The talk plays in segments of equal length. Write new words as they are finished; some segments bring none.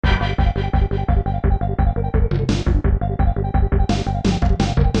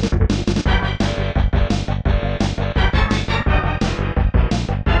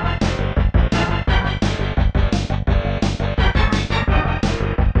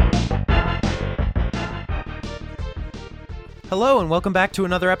Hello and welcome back to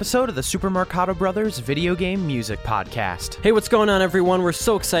another episode of the Super Mercado Brothers Video Game Music Podcast. Hey, what's going on, everyone? We're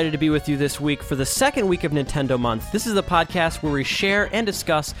so excited to be with you this week for the second week of Nintendo Month. This is the podcast where we share and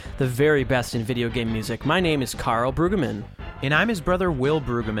discuss the very best in video game music. My name is Carl Brueggemann. And I'm his brother, Will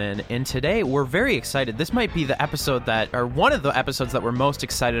Brueggemann, and today we're very excited. This might be the episode one of the episodes that we're most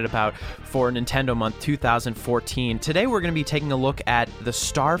excited about for Nintendo Month 2014. Today we're going to be taking a look at the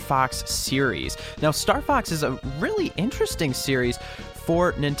Star Fox series. Now, Star Fox is a really interesting series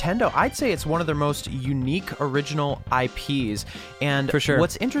for Nintendo. I'd say it's one of their most unique original IPs, and for sure.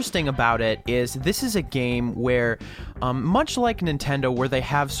 What's interesting about it is this is a game where, much like Nintendo, where they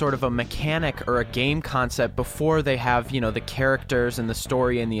have sort of a mechanic or a game concept before they have, the characters and the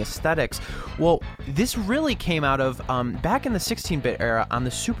story and the aesthetics. Well, this really came out of, back in the 16-bit era on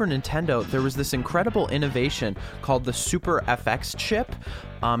the Super Nintendo, there was this incredible innovation called the Super FX chip.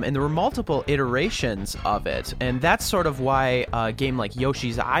 And there were multiple iterations of it, and that's sort of why a game like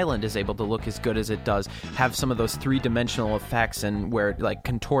Yoshi's Island is able to look as good as it does, have some of those three-dimensional effects and where it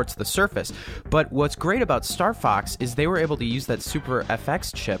contorts the surface. But what's great about Star Fox is they were able to use that Super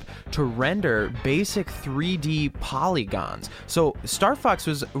FX chip to render basic 3D polygons. So Star Fox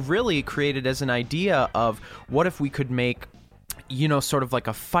was really created as an idea of what if we could make sort of like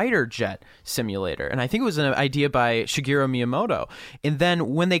a fighter jet simulator. And I think it was an idea by Shigeru Miyamoto. And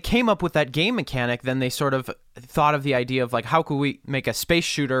then when they came up with that game mechanic, then they sort of thought of the idea of how could we make a space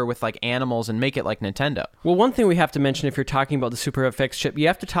shooter with animals and make it like Nintendo. Well, one thing we have to mention if you're talking about the Super FX chip, you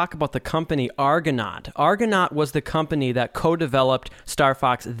have to talk about the company Argonaut. Argonaut was the company that co-developed Star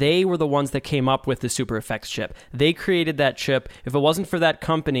Fox. They were the ones that came up with the Super FX chip. They created that chip. If it wasn't for that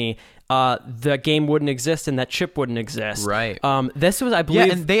company, the game wouldn't exist and that chip wouldn't exist. Right. This was, I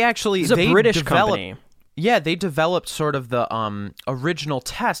believe, and they a British company. Yeah, they developed sort of the original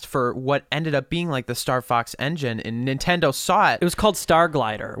test for what ended up being like the Star Fox engine, and Nintendo saw it. It was called Star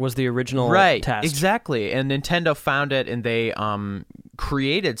Glider, was the original test. Exactly. And Nintendo found it, and they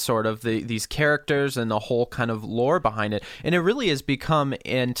created sort of these characters and the whole kind of lore behind it. And it really has become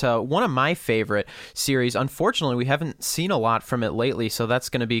into one of my favorite series. Unfortunately, we haven't seen a lot from it lately, so that's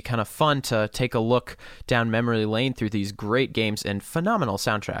going to be kind of fun to take a look down memory lane through these great games and phenomenal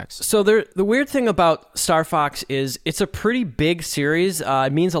soundtracks. So the weird thing about Star Fox is it's a pretty big series.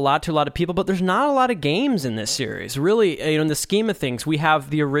 It means a lot to a lot of people, but there's not a lot of games in this series. Really, in the scheme of things, we have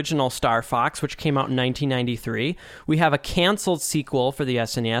the original Star Fox, which came out in 1993. We have a canceled sequel for the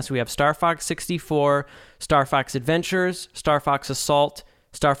SNES. We have Star Fox 64, Star Fox Adventures, Star Fox Assault,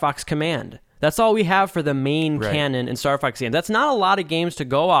 Star Fox Command. That's all we have for the main canon in Star Fox game. That's not a lot of games to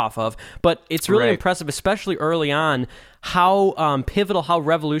go off of, but it's really impressive, especially early on, how pivotal, how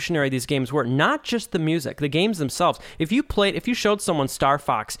revolutionary these games were. Not just the music, the games themselves. If you showed someone Star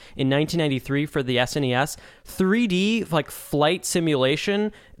Fox in 1993 for the SNES, 3D flight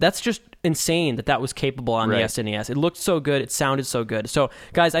simulation, that's just insane that was capable on the SNES. It looked so good. It sounded so good. So,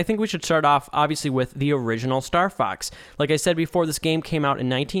 guys, I think we should start off, obviously, with the original Star Fox. Like I said before, this game came out in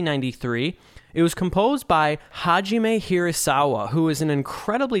 1993. It was composed by Hajime Hirasawa, who is an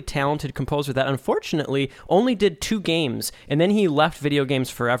incredibly talented composer that unfortunately only did 2 games, and then he left video games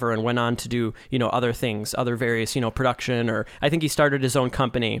forever and went on to do, other things, other various, production, or I think he started his own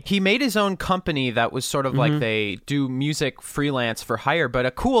company. He made his own company that was sort of like they do music freelance for hire, but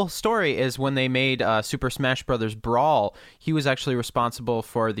a cool story is when they made Super Smash Bros. Brawl, he was actually responsible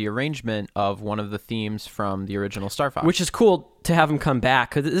for the arrangement of one of the themes from the original Star Fox. Which is cool to have him come back,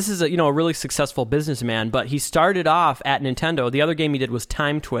 because this is a really successful businessman, but he started off at Nintendo. The other game he did was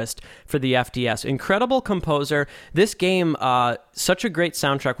Time Twist for the FDS. Incredible composer. This game, such a great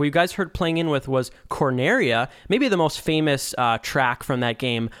soundtrack. What you guys heard playing in with was Corneria, maybe the most famous track from that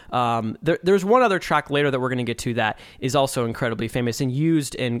game. There's one other track later that we're going to get to that is also incredibly famous and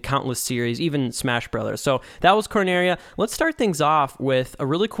used in countless series, even Smash Brothers. So that was Corneria. Let's start things off with a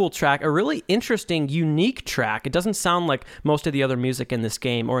really cool track, a really interesting, unique track. It doesn't sound like most of the other music in this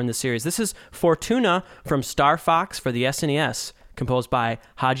game or in the series. This is Fortuna from Star Fox for the SNES, composed by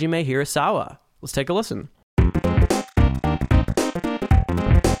Hajime Hirasawa. Let's take a listen.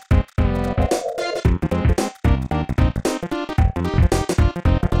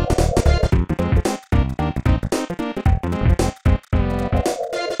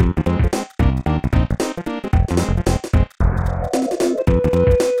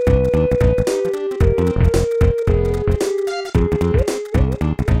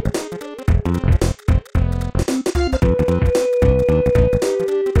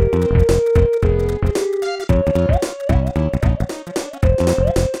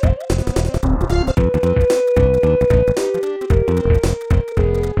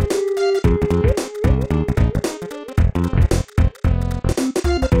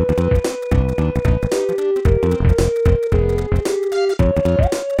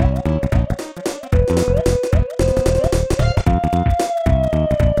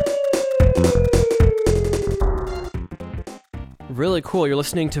 Really cool. You're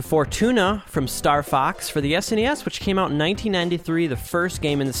listening to Fortuna from Star Fox for the SNES, which came out in 1993, the first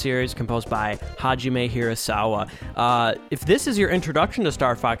game in the series composed by Hajime Hirasawa. If this is your introduction to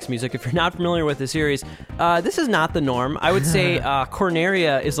Star Fox music, if you're not familiar with the series, this is not the norm. I would say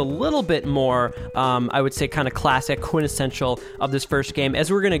Corneria is a little bit more, I would say, kind of classic, quintessential of this first game.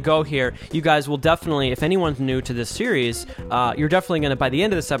 As we're going to go here, you guys will definitely, if anyone's new to this series, you're definitely going to, by the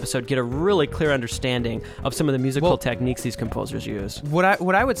end of this episode, get a really clear understanding of some of the musical techniques these composers use. What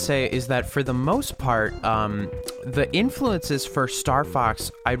I would say is that for the most part, the influences for Star Fox,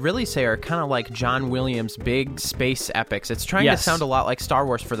 I'd really say, are kind of like John Williams' big space epics. It's trying to sound a lot like Star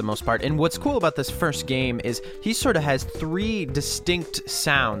Wars for the most part. And what's cool about this first game is he sort of has three distinct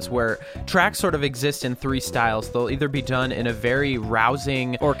sounds where tracks sort of exist in three styles. They'll either be done in a very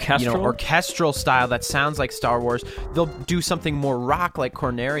rousing orchestral style that sounds like Star Wars. They'll do something more rock like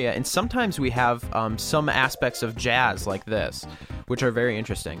Corneria, and sometimes we have some aspects of jazz like this, which are very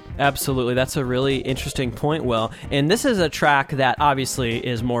interesting. Absolutely. That's a really interesting point, Will. And this is a track that obviously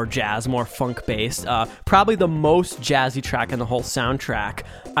is more jazz, more funk-based. Probably the most jazzy track in the whole soundtrack.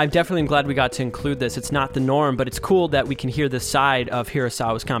 I'm definitely glad we got to include this. It's not the norm, but it's cool that we can hear this side of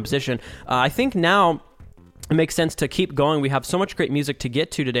Hirasawa's composition. I think now it makes sense to keep going. We have so much great music to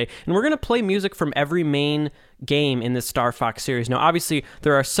get to today, and we're going to play music from every main game in this Star Fox series. Now, obviously,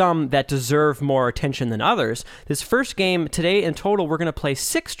 there are some that deserve more attention than others. This first game, today in total, we're going to play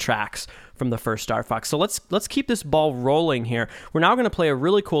 6 tracks from the first Star Fox. So let's keep this ball rolling here. We're now going to play a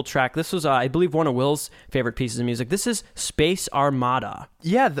really cool track. This was, I believe, one of Will's favorite pieces of music. This is Space Armada.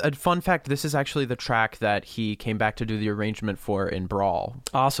 Yeah, a fun fact, this is actually the track that he came back to do the arrangement for in Brawl.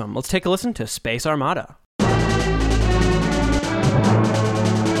 Awesome. Let's take a listen to Space Armada.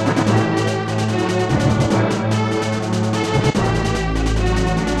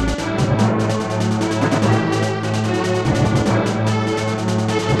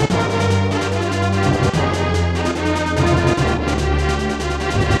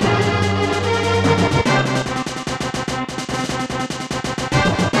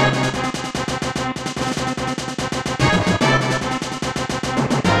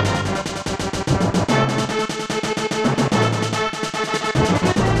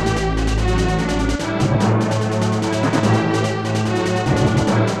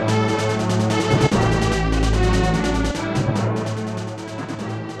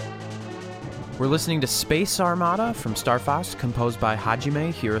 We're listening to Space Armada from Star Fox, composed by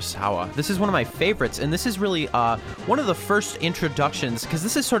Hajime Hirasawa. This is one of my favorites, and this is really one of the first introductions, because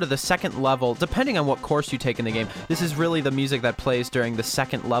this is sort of the second level, depending on what course you take in the game. This is really the music that plays during the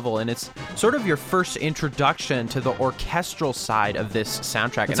second level, and it's sort of your first introduction to the orchestral side of this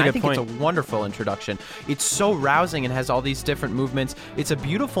soundtrack. That's and a good point. It's a wonderful introduction. It's so rousing and has all these different movements. It's a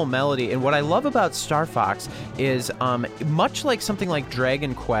beautiful melody, and what I love about Star Fox is, much like something like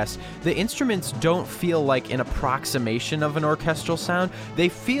Dragon Quest, the instruments don't feel like an approximation of an orchestral sound. They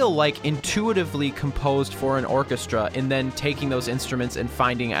feel like intuitively composed for an orchestra, and then taking those instruments and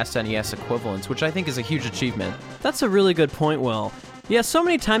finding SNES equivalents, which I think is a huge achievement. That's a really good point, Will. Yeah, so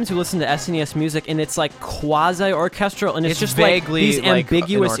many times we listen to SNES music and it's like quasi-orchestral, and it's just vaguely like these like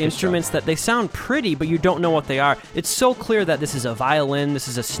ambiguous instruments that they sound pretty, but you don't know what they are. It's so clear that this is a violin, this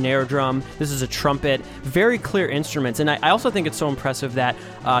is a snare drum, this is a trumpet, very clear instruments. And I also think it's so impressive that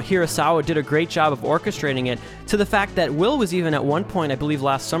Hirasawa did a great job of orchestrating it, to the fact that Will was even at one point, I believe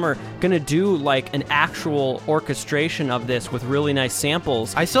last summer, going to do like an actual orchestration of this with really nice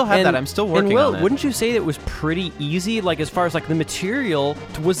samples. I still have that. I'm still working Will, on it. Wouldn't you say it was pretty easy, like as far as like the material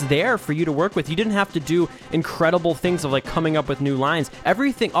was there for you to work with? You didn't have to do incredible things of like coming up with new lines.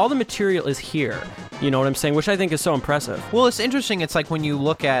 Everything, all the material is here. You know what I'm saying? Which I think is so impressive. Well, it's interesting. It's like when you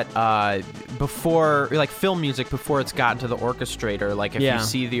look at before, like film music before it's gotten to the orchestrator, like if you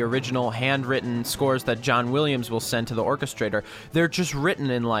see the original handwritten scores that John Williams will send to the orchestrator, they're just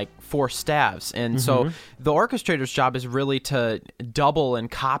written in like 4 staves. And so the orchestrator's job is really to double and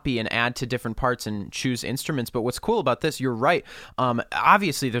copy and add to different parts and choose instruments. But what's cool about this, you're right.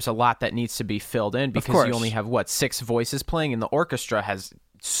 Obviously, there's a lot that needs to be filled in, because you only have, 6 voices playing, and the orchestra has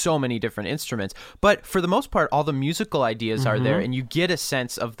so many different instruments. But for the most part, all the musical ideas are there, and you get a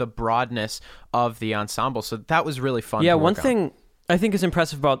sense of the broadness of the ensemble. So that was really fun. Yeah, one thing I think is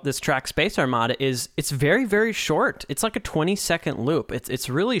impressive about this track, Space Armada, is it's very, very short. It's like a 20-second loop. It's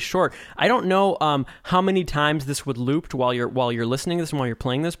really short. I don't know how many times this would loop while you're listening to this and while you're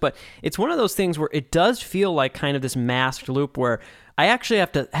playing this, but it's one of those things where it does feel like kind of this masked loop where I actually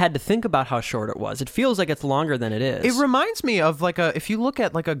had to think about how short it was. It feels like it's longer than it is. It reminds me of if you look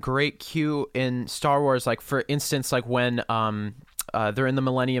at like a great cue in Star Wars, like for instance, like when they're in the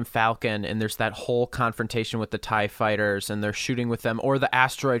Millennium Falcon, and there's that whole confrontation with the TIE fighters, and they're shooting with them, or the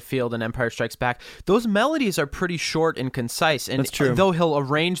asteroid field in Empire Strikes Back. Those melodies are pretty short and concise, and That's true. though he'll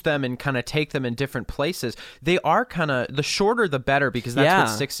arrange them and kind of take them in different places, they are kind of, the shorter the better, because that's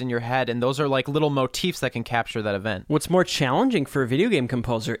what sticks in your head, and those are like little motifs that can capture that event. What's more challenging for a video game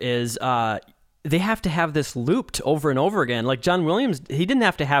composer is they have to have this looped over and over again. Like John Williams, he didn't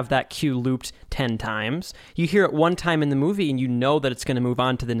have to have that cue looped 10 times. You hear it one time in the movie and you know that it's going to move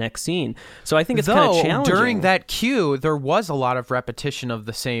on to the next scene. So I think it's kind of challenging. During that cue, there was a lot of repetition of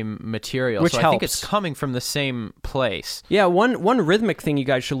the same material. Which so helps. I think it's coming from the same place. Yeah, one rhythmic thing you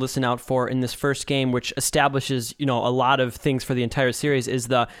guys should listen out for in this first game, which establishes, a lot of things for the entire series, is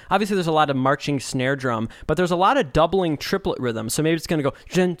obviously there's a lot of marching snare drum, but there's a lot of doubling triplet rhythm. So maybe it's going to go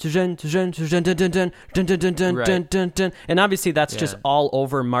dun, dun, dun, dun, dun, dun, dun, dun, dun, dun, dun, dun, dun, dun, dun. And obviously that's just all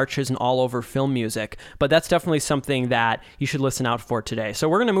over marches and all over film music, but that's definitely something that you should listen out for today. So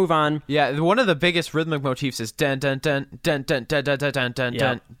we're going to move on. Yeah, one of the biggest rhythmic motifs is dun dun dun dun dun dun dun dun dun dun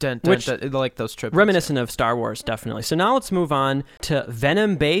dun dun, which like those triplets. Reminiscent of Star Wars, definitely. So now let's move on to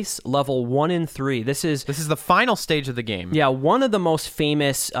Venom Base level 1 and 3. This is the final stage of the game. Yeah, one of the most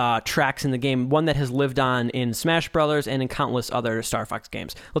famous tracks in the game, one that has lived on in Smash Brothers and in countless other Star Fox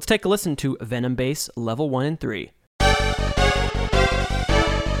games. Let's take a listen to Venom Base level 1 and 3.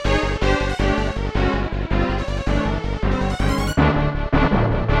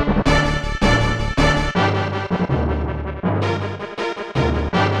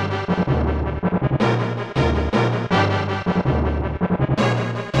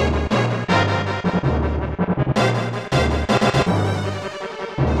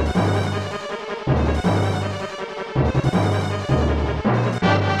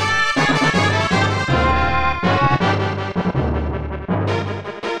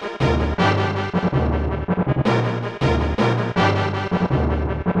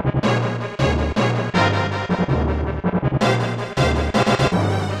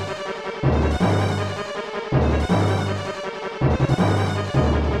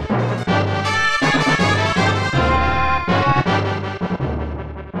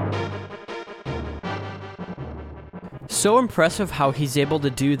 So impressive how he's able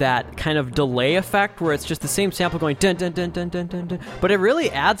to do that kind of delay effect where it's just the same sample going dun dun dun dun dun dun dun, but it really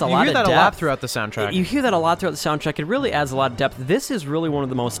adds a lot of depth. You hear that a lot throughout the soundtrack. You hear that a lot throughout the soundtrack. It really adds a lot of depth. This is really one of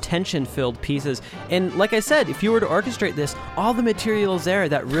the most tension-filled pieces. And like I said, if you were to orchestrate this, all the material is there.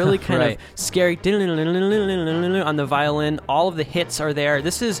 That really kind of scary on the violin. All of the hits are there.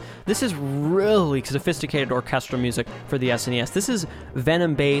 This is really sophisticated orchestral music for the SNES. This is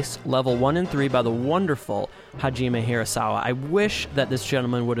Venom Base level 1 and 3 by the wonderful Hajime Hirasawa. I wish that this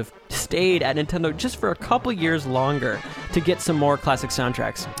gentleman would have stayed at Nintendo just for a couple years longer to get some more classic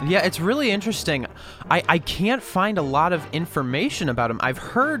soundtracks. Yeah, it's really interesting. I can't find a lot of information about him. I've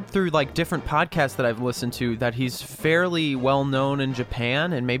heard through like different podcasts that I've listened to that he's fairly well known in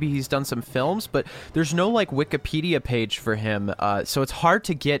Japan, and maybe he's done some films, but there's no like Wikipedia page for him, so it's hard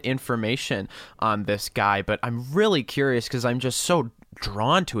to get information on this guy. But I'm really curious because I'm just so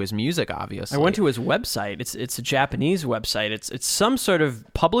drawn to his music, obviously. I went to his website. It's a Japanese website. It's some sort of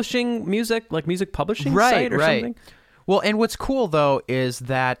publishing music, like music publishing site or something. Well, and what's cool, though, is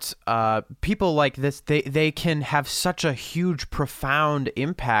that people like this, they can have such a huge, profound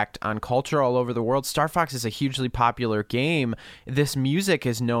impact on culture all over the world. Star Fox is a hugely popular game. This music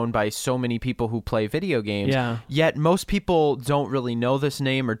is known by so many people who play video games. Yeah. Yet most people don't really know this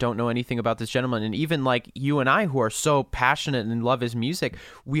name or don't know anything about this gentleman. And even like you and I, who are so passionate and love his music,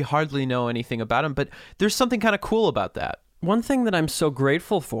 we hardly know anything about him. But there's something kind of cool about that. One thing that I'm so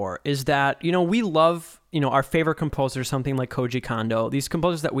grateful for is that, we love, our favorite composer, something like Koji Kondo, these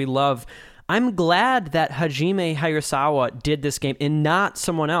composers that we love. I'm glad that Hajime Hirasawa did this game and not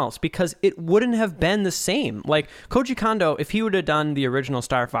someone else, because it wouldn't have been the same. Like Koji Kondo, if he would have done the original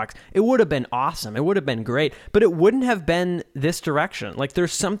Star Fox, it would have been awesome. It would have been great, but it wouldn't have been this direction. Like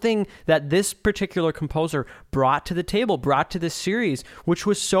there's something that this particular composer brought to the table, brought to this series, which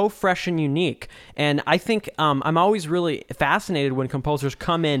was so fresh and unique. And I think I'm always really fascinated when composers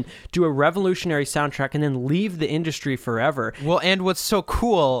come in, do a revolutionary soundtrack, and then leave the industry forever. Well, and what's so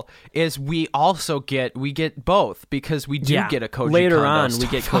cool is we get both, because we do get a Koji Kondo. Later on, we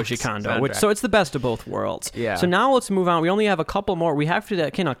get Koji Kondo, so it's the best of both worlds. Yeah. So now let's move on. We only have a couple more. We have to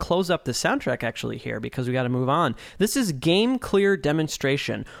kind of close up the soundtrack actually here, because we got to move on. This is Game Clear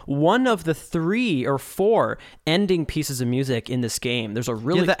Demonstration, one of the 3 or 4 ending pieces of music in this game. There's a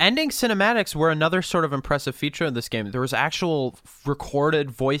really the ending cinematics were another sort of impressive feature of this game. There was actual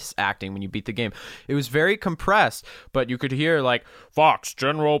recorded voice acting when you beat the game. It was very compressed, but you could hear like Fox,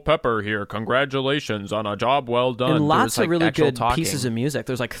 General Pepper here. here. Congratulations on a job well done. And lots of really good talking. pieces of music.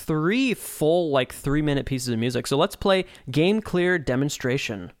 There's like 3 full, 3-minute pieces of music. So let's play Game Clear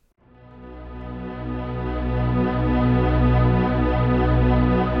Demonstration.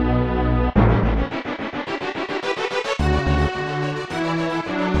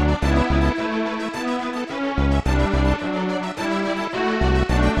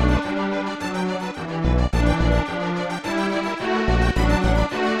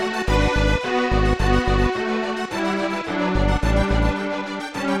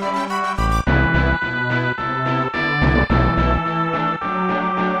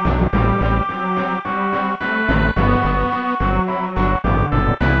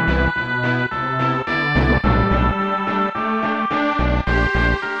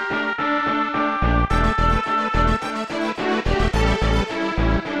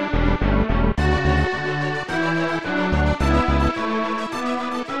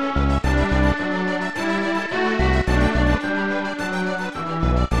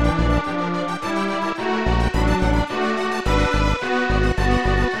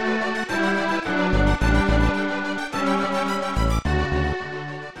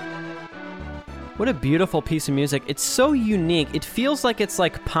 What a beautiful piece of music. It's so unique. It feels like it's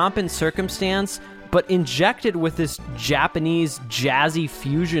like Pomp and Circumstance, but injected with this Japanese jazzy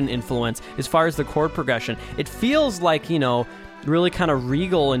fusion influence as far as the chord progression. It feels like, really kind of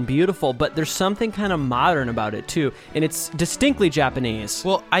regal and beautiful, but there's something kind of modern about it too, and it's distinctly Japanese.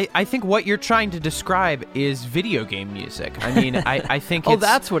 Well, I think what you're trying to describe is video game music. I mean, I think oh,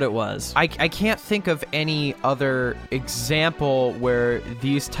 that's what it was. I can't think of any other example where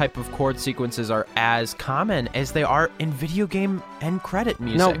these type of chord sequences are as common as they are in video game end credit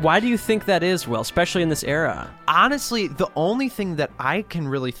music. Now, why do you think that is, Will, especially in this era? Honestly, the only thing that I can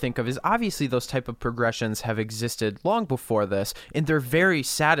really think of is obviously those type of progressions have existed long before this, and they're very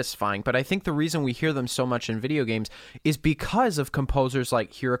satisfying, but I think the reason we hear them so much in video games is because of composers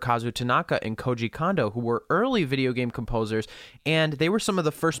like Hirokazu Tanaka and Koji Kondo, who were early video game composers, and they were some of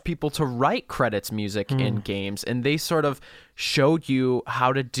the first people to write credits music in games, and they sort of showed you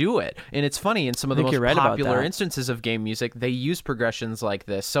how to do it. And it's funny, in some of the most popular instances of game music, they use progressions like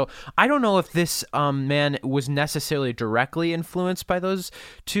this. So I don't know if this man was necessarily directly influenced by those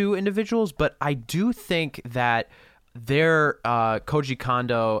two individuals, but I do think that their Koji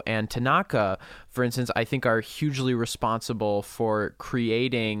Kondo and Tanaka, for instance, I think are hugely responsible for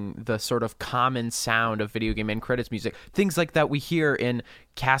creating the sort of common sound of video game end credits music. Things like that we hear in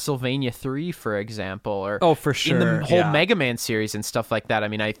Castlevania 3, for example, or for sure, in the whole Mega Man series and stuff like that. I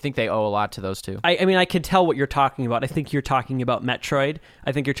mean, I think they owe a lot to those two. I mean, I can tell what you're talking about. I think you're talking about Metroid.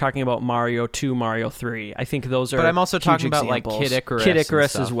 I think you're talking about Mario 2, Mario 3. I think those are But I'm also talking about examples. like Kid Icarus. Kid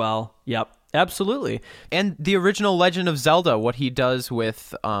Icarus as well. Yep. Absolutely. And the original Legend of Zelda, what he does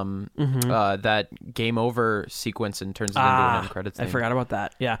with that game over sequence and turns it into an end credits thing. I forgot about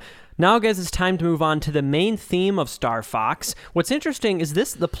that. Yeah. Now, guys, it's time to move on to the main theme of Star Fox. What's interesting is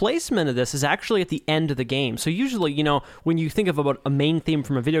the placement of this is actually at the end of the game. So usually, when you think about a main theme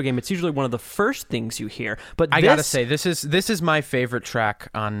from a video game, it's usually one of the first things you hear. But I gotta say, this is my favorite track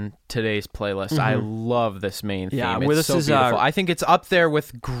on today's playlist. I love this main theme. Yeah, it's so beautiful. I think it's up there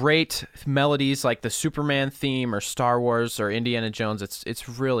with great melodies like the Superman theme or Star Wars or Indiana Jones. It's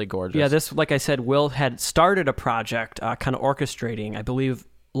really gorgeous. Yeah, this, like I said, Will had started a project kind of orchestrating, I believe,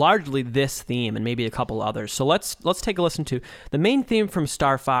 largely this theme and maybe a couple others. So let's take a listen to the main theme from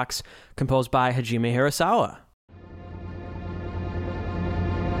Star Fox, composed by Hajime Hirasawa.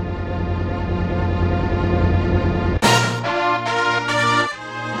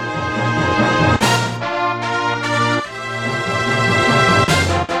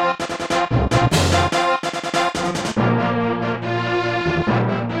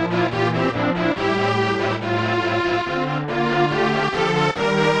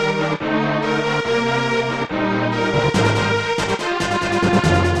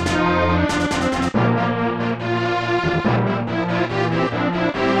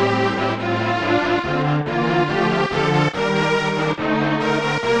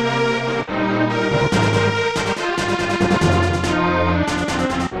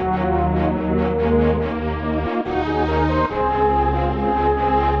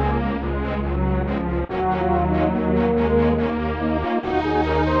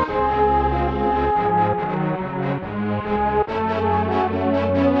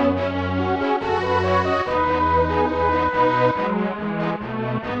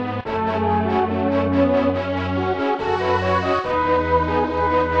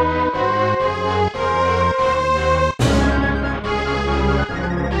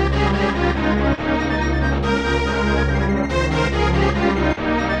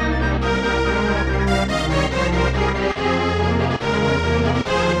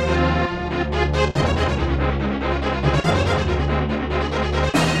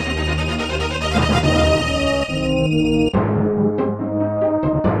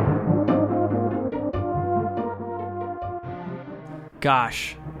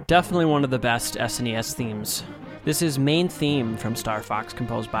 Gosh, definitely one of the best SNES themes. This is Main Theme from Star Fox,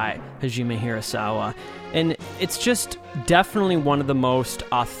 composed by Hajime Hirasawa. And it's just definitely one of the most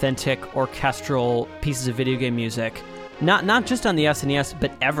authentic orchestral pieces of video game music. Not just on the SNES,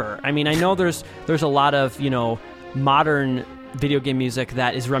 but ever. I mean, I know there's a lot of, modern video game music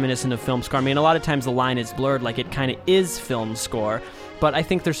that is reminiscent of film score. I mean, a lot of times the line is blurred, like it kind of is film score. But I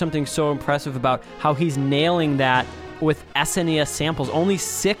think there's something so impressive about how he's nailing that with SNES samples, only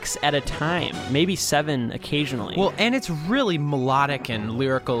 6 at a time, maybe 7 occasionally. Well, and it's really melodic and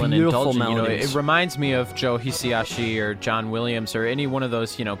lyrical and Beautiful indulgent. melodies. It reminds me of Joe Hisaishi or John Williams or any one of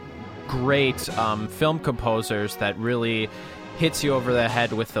those, great film composers that really hits you over the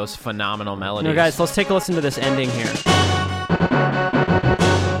head with those phenomenal melodies. Now, guys, let's take a listen to this ending here.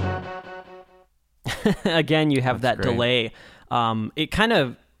 Again, you have That's that great. delay. It kind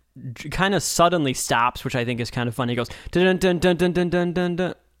of suddenly stops, which I think is kind of funny. It goes dun dun dun dun dun dun dun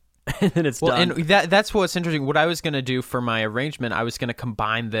dun, and then it's done. And that's what's interesting. What I was going to do for my arrangement, I was going to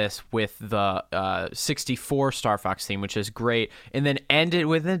combine this with the 64 Star Fox theme, which is great, and then end it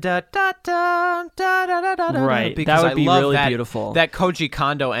with a da da da da da da da. Right, because that would be I love really that, beautiful. That Koji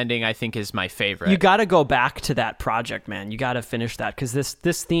Kondo ending, I think, is my favorite. You got to go back to that project, man. You got to finish that because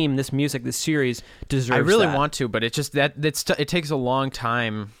this theme, this music, this series deserves. I really that. want to, but it just it takes a long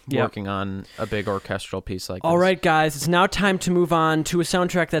time Yep. working on a big orchestral piece like this. All right, guys, it's now time to move on to a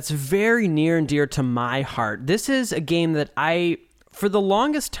soundtrack that's very near and dear to my heart. This is a game that for the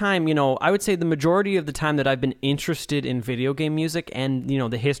longest time, I would say the majority of the time that I've been interested in video game music and,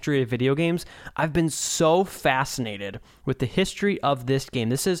 the history of video games, I've been so fascinated with the history of this game.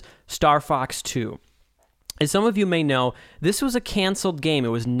 This is Star Fox 2. As some of you may know, this was a canceled game. It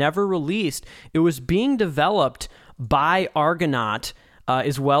was never released. It was being developed by Argonaut,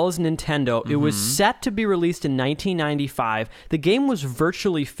 as well as Nintendo. It was set to be released in 1995. The game was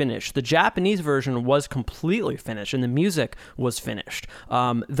virtually finished. The Japanese version was completely finished, and the music was finished.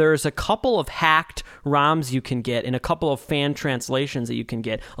 There's a couple of hacked ROMs you can get and a couple of fan translations that you can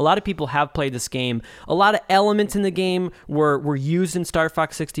get. A lot of people have played this game. A lot of elements in the game were used in Star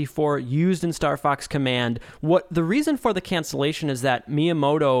Fox 64, used in Star Fox Command. The reason for the cancellation is that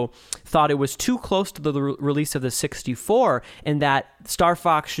Miyamoto thought it was too close to the release of the 64 and that Star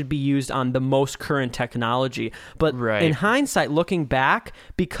Fox should be used on the most current technology. But in hindsight, looking back,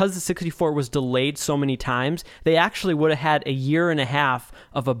 because the 64 was delayed so many times, they actually would have had a year and a half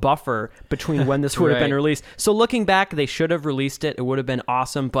of a buffer between when this would have been released. So looking back, they should have released it. It would have been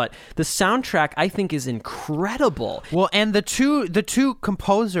awesome. But the soundtrack, I think, is incredible. Well, and the two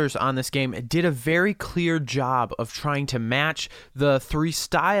composers on this game did a very clear job of trying to match the three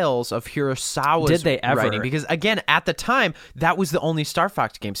styles of Hirasawa's Did they ever? writing. Because, again, at the time, that was the only Star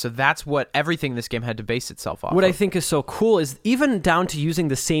Fox game. So that's what everything this game had to base itself off What of. I think is so cool is even down to using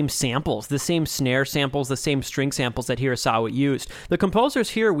the same samples, the same snare samples, the same string samples that Hirasawa used. The composers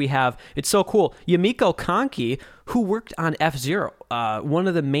here we have, it's so cool, Yumiko Kanki, who worked on F-Zero, one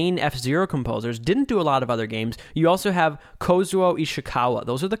of the main F-Zero composers, didn't do a lot of other games. You also have Kozuo Ishikawa.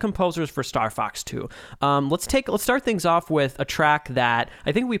 Those are the composers for Star Fox 2. Let's start things off with a track that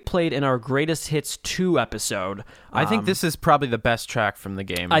I think we played in our Greatest Hits 2 episode. I think this is probably the best track from the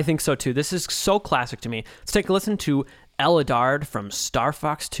game. I think so too. This is so classic to me. Let's take a listen to Eldard from Star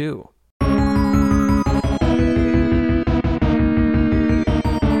Fox 2.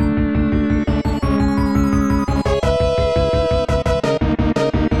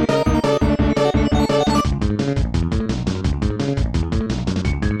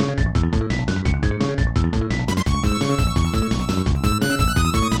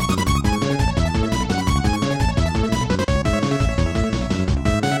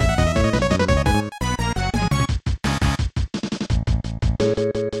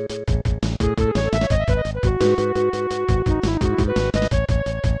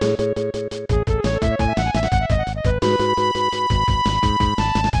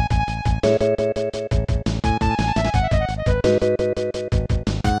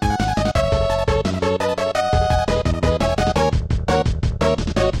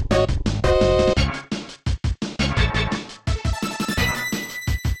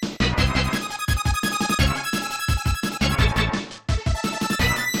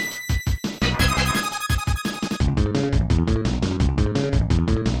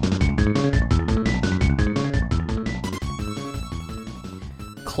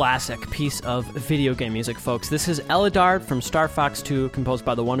 Classic piece of video game music, folks. This is Eldard from Star Fox 2, composed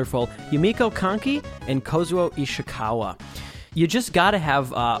by the wonderful Yumiko Kanki and Kozuo Ishikawa. you just got to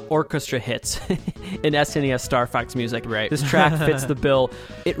have orchestra hits in SNES Star Fox music. Right. This track fits the bill.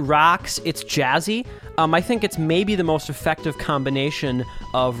 It rocks. It's jazzy. I think it's maybe the most effective combination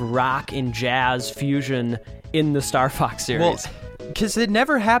of rock and jazz fusion in the Star Fox series. Well, because it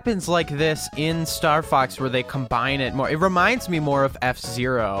never happens like this in Star Fox where they combine it more. It reminds me more of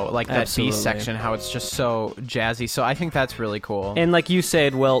F-Zero, like that Absolutely. B section, how it's just so jazzy. So I think that's really cool. And like you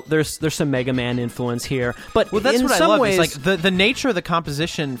said, well, there's some Mega Man influence here. But that's in what some I love. ways, It's like the nature of the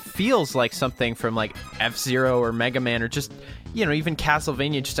composition feels like something from like F-Zero or Mega Man or just, even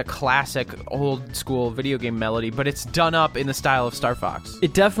Castlevania, just a classic old school video game melody, but it's done up in the style of Star Fox.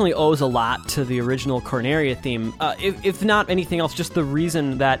 it definitely owes a lot to the original Corneria theme. If not anything else, just the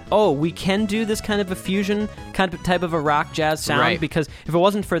reason that, we can do this kind of a fusion, type of a rock jazz sound, Right. because if it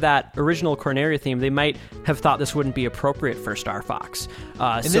wasn't for that original Corneria theme, they might have thought this wouldn't be appropriate for Star Fox.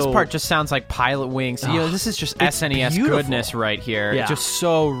 And this part just sounds like Pilot Wings. This is just it's SNES beautiful. goodness right here. Yeah. It's just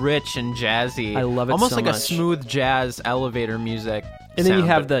so rich and jazzy. I love it Almost so like much. a smooth jazz elevator music. And then you sound,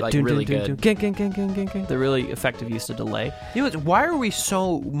 have but, the like, dun, really dun, dun, good. dun, gang, gang, gang, gang, gang, the really effective use of delay. Why are we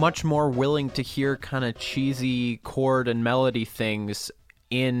so much more willing to hear kind of cheesy chord and melody things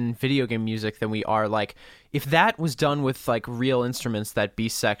in video game music than we are like, if that was done with like real instruments, that B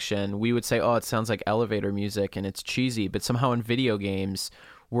section, we would say, it sounds like elevator music and it's cheesy, but somehow in video games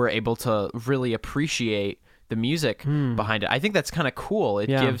we're able to really appreciate the music behind it. I think that's kind of cool. It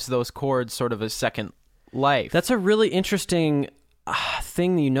gives those chords sort of a second life. That's a really interesting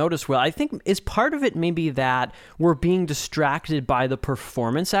thing that you notice. Well, I think is part of it maybe that we're being distracted by the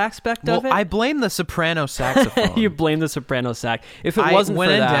performance aspect of it. I blame the soprano saxophone. You blame the soprano sax. If it wasn't when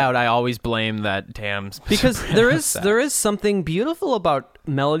for in that, doubt, I always blame that damn because soprano sax. there is something beautiful about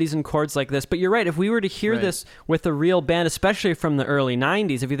melodies and chords like this. But you're right. If we were to hear Right. this with a real band, especially from the early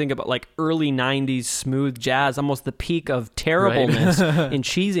 '90s, if you think about like early '90s smooth jazz, almost the peak of terribleness and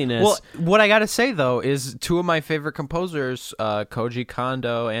cheesiness. Well, what I gotta say though is two of my favorite composers, Koji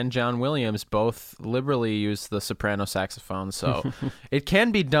Kondo and John Williams, both liberally use the soprano saxophone. So it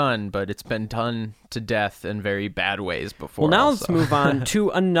can be done, but it's been done to death in very bad ways before. Well, now also. let's move on to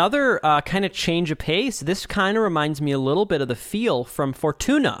another kind of change of pace. This kind of reminds me a little bit of the feel from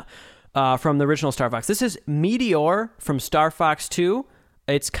Fortuna, from the original Star Fox. This is Meteor from Star Fox 2.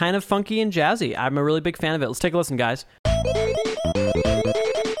 It's kind of funky and jazzy. I'm a really big fan of it. Let's take a listen, guys.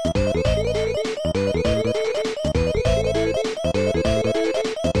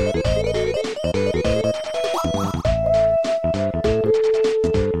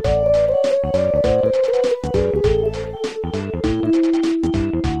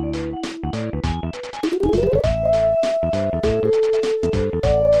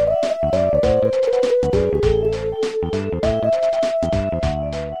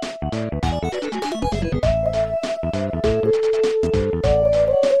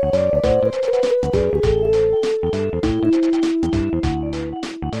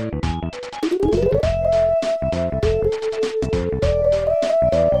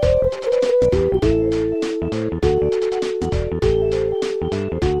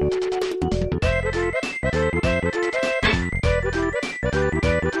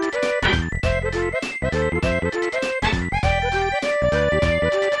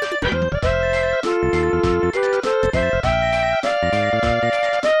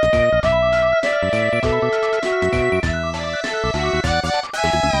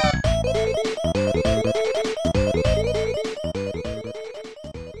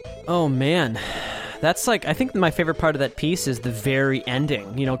 Oh, man. That's like, I think my favorite part of that piece is the very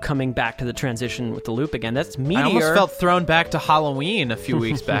ending, coming back to the transition with the loop again. That's Meteor. I almost felt thrown back to Halloween a few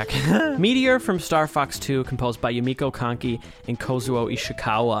weeks back. Meteor from Star Fox 2, composed by Yumiko Kanki and Kozuo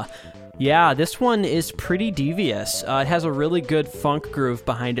Ishikawa. Yeah, this one is pretty devious. It has a really good funk groove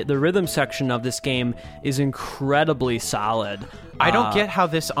behind it. The rhythm section of this game is incredibly solid. I don't get how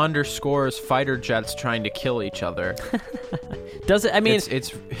this underscores fighter jets trying to kill each other. Does it? I mean,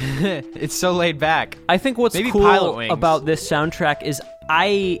 it's it's so laid back. I think what's Maybe cool Pilot Wings. about this soundtrack is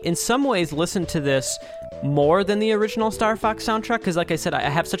I, in some ways, listen to this more than the original Star Fox soundtrack because, like I said, I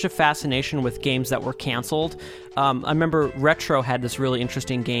have such a fascination with games that were canceled. I remember Retro had this really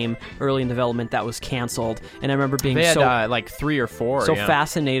interesting game early in development that was canceled, and I remember being They had like 3 or 4. so yeah.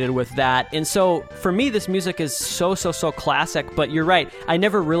 fascinated with that. And so for me, this music is so classic, but you're right. I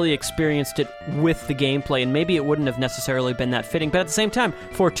never really experienced it with the gameplay, and maybe it wouldn't have necessarily been that fitting. But at the same time,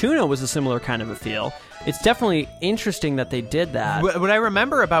 Fortuna was a similar kind of a feel. It's definitely interesting that they did that. What I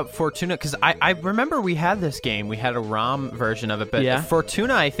remember about Fortuna, because I remember we had this game, we had a ROM version of it, but Yeah.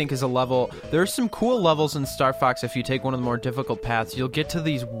 Fortuna, I think, is a level. There's some cool levels in Star Fox, if you take one of the more difficult paths, you'll get to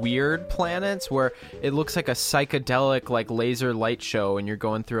these weird planets where it looks like a psychedelic, like laser light show, and you're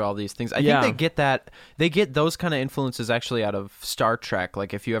going through all these things. I think they get those kind of influences actually out of Star Trek.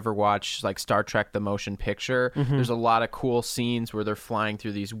 Like if you ever watch like Star Trek the motion picture, there's a lot of cool scenes where they're flying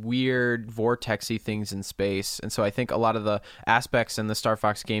through these weird vortexy things in space. And so I think a lot of the aspects in the Star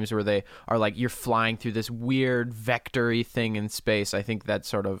Fox games where they are like you're flying through this weird vectory thing in space, I think that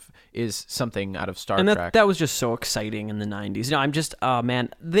sort of is something out of Star Trek. That was just so exciting in the 90s. You know, I'm just, man,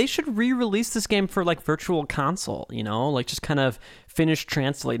 they should re-release this game for like Virtual Console, you know, like just kind of finish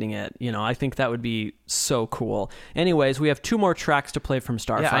translating it. You know, I think that would be so cool. Anyways, we have 2 more tracks to play from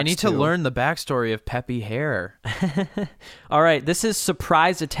Star Fox 2. I need to learn the backstory of Peppy Hare. All right, this is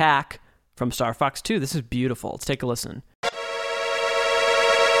Surprise Attack from Star Fox 2. This is beautiful. Let's take a listen.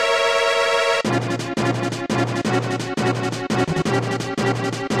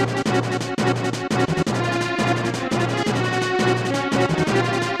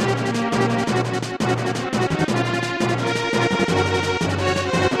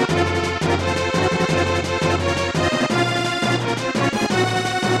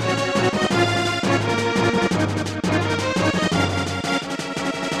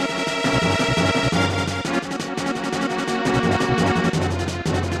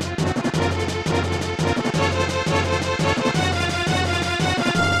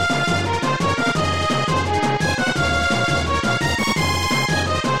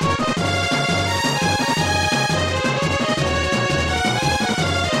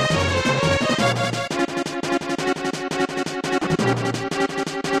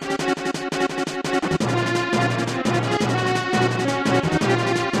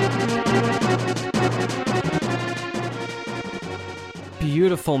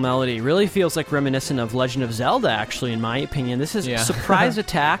 Beautiful melody. Really feels like reminiscent of Legend of Zelda, actually, in my opinion. This is Surprise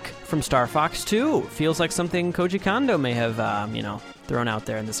Attack from Star Fox 2. Feels like something Koji Kondo may have, thrown out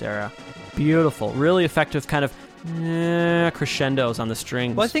there in this era. Beautiful. Really effective kind of crescendos on the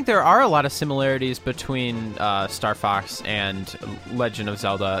strings. Well, I think there are a lot of similarities between Star Fox and Legend of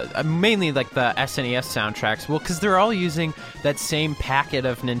Zelda, mainly like the SNES soundtracks. Well, because they're all using that same packet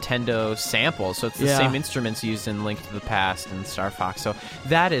of Nintendo samples, so it's the same instruments used in Link to the Past and Star Fox. So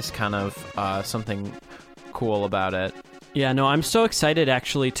that is kind of something cool about it. Yeah, no, I'm so excited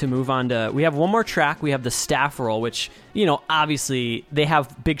actually to move on to... We have one more track. We have the staff roll, which, you know, obviously they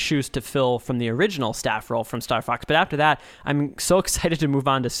have big shoes to fill from the original staff roll from Star Fox. But after that, I'm so excited to move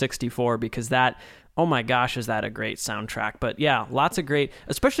on to 64 because that... Oh my gosh, is that a great soundtrack. But yeah, lots of great...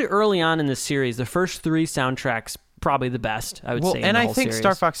 Especially early on in the series, the first 3 soundtracks... Probably the best, I would say. And I think series.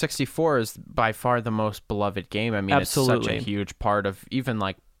 Star Fox 64 is by far the most beloved game. I mean, Absolutely. It's such a huge part of even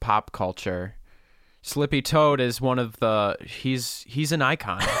like pop culture. Slippy Toad is one of the... He's an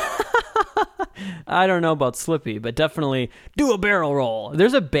icon. I don't know about Slippy, but definitely Do a Barrel Roll.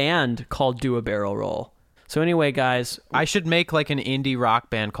 There's a band called Do a Barrel Roll. So anyway, guys... I should make like an indie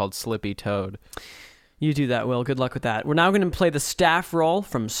rock band called Slippy Toad. You do that, Will. Good luck with that. We're now going to play the staff roll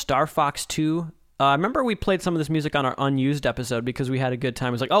from Star Fox 2. I remember we played some of this music on our unused episode because we had a good time.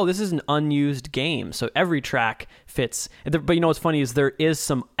 It was like, oh, this is an unused game. So every track fits. But you know what's funny is there is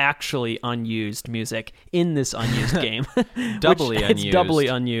some actually unused music in this unused game. Doubly unused. It's doubly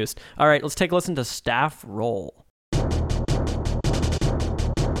unused. All right, let's take a listen to Staff Roll.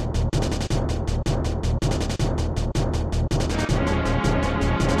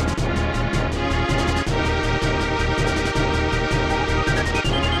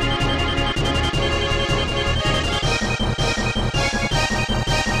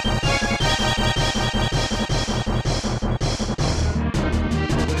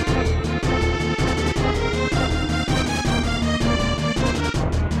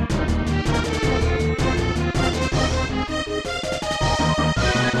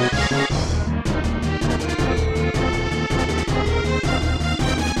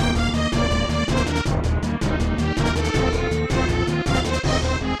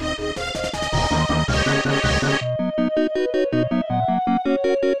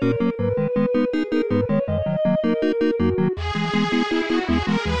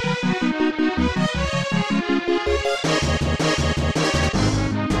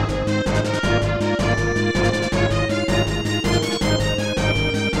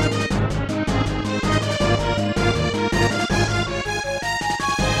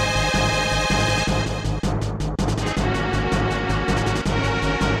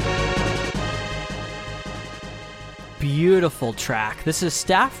 Beautiful track. This is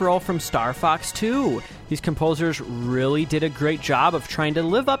Staff Roll from Star Fox 2. These composers really did a great job of trying to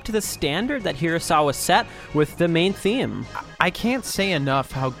live up to the standard that Hirasawa set with the main theme. I can't say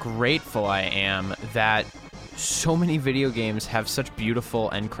enough how grateful I am that so many video games have such beautiful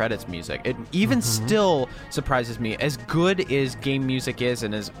end credits music. It even still surprises me, as good as game music is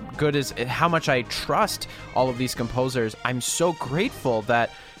and as good as how much I trust all of these composers. I'm so grateful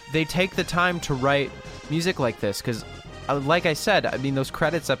that they take the time to write music like this, because like I said, I mean, those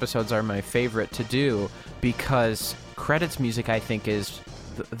credits episodes are my favorite to do, because credits music, I think, is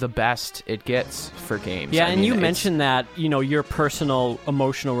the best it gets for games. Yeah, and you mentioned that, your personal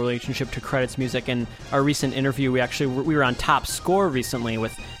emotional relationship to credits music. In our recent interview, we were on Top Score recently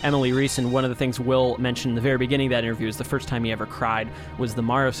with Emily Reese, and one of the things Will mentioned in the very beginning of that interview is the first time he ever cried was the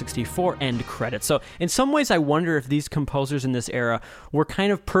Mario 64 end credits. So in some ways, I wonder if these composers in this era were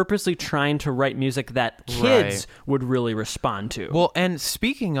kind of purposely trying to write music that kids would really respond to. Well, and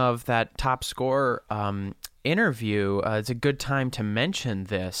speaking of that Top Score interview, it's a good time to mention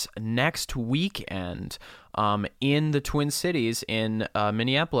this. Next weekend, in the Twin Cities, in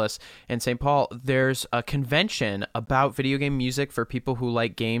Minneapolis and St. Paul, there's a convention about video game music for people who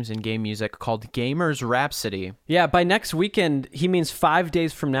like games and game music called Gamers Rhapsody. Yeah, by next weekend, he means 5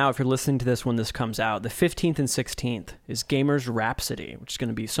 days from now, if you're listening to this when this comes out. The 15th and 16th is Gamers Rhapsody, which is going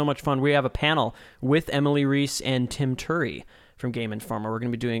to be so much fun. We have a panel with Emily Reese and Tim Turry from Game Informer. We're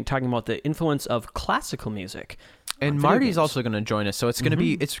going to be talking about the influence of classical music. And Marty's also going to join us, so it's going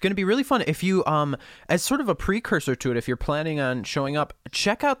to be really fun. If you, as sort of a precursor to it, if you're planning on showing up,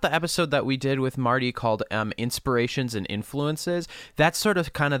 check out the episode that we did with Marty called Inspirations and Influences. That's sort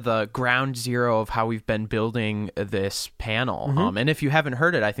of kind of the ground zero of how we've been building this panel. And if you haven't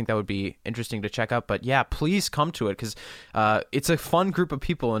heard it, I think that would be interesting to check out. But yeah, please come to it, because it's a fun group of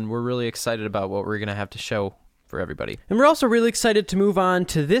people, and we're really excited about what we're going to have to show for everybody. And we're also really excited to move on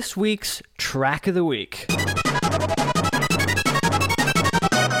to this week's Track of the Week.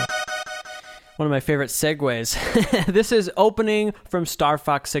 One of my favorite segues. This is opening from Star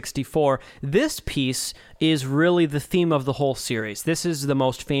Fox 64. This piece is really the theme of the whole series. This is the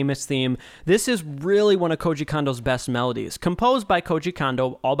most famous theme. This is really one of Koji Kondo's best melodies, composed by Koji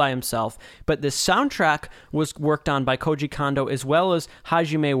Kondo all by himself, but this soundtrack was worked on by Koji Kondo as well as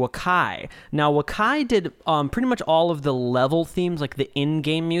Hajime Wakai. Now, Wakai did pretty much all of the level themes, like the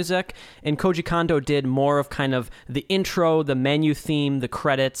in-game music, and Koji Kondo did more of kind of the intro, the menu theme, the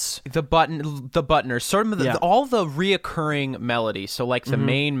credits. The buttoners, sort of all the reoccurring melodies. So like the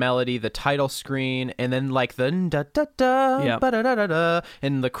main melody, the title screen, and then like the da-da-da, ba-da-da-da-da,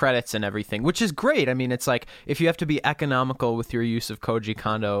 and the credits and everything, which is great. I mean, it's like, if you have to be economical with your use of Koji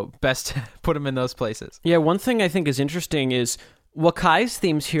Kondo, best put them in those places. Yeah, one thing I think is interesting is Wakai's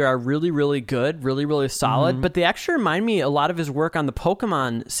themes here are really, really good, really, really solid, but they actually remind me a lot of his work on the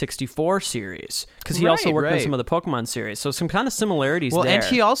Pokemon 64 series, because he also worked on some of the Pokemon series, so some kind of similarities there. And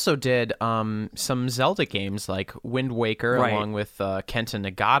he also did some Zelda games like Wind Waker, along with Kenta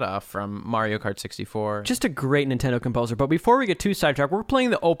Nagata from Mario Kart 64. Just a great Nintendo composer. But before we get too sidetracked, we're playing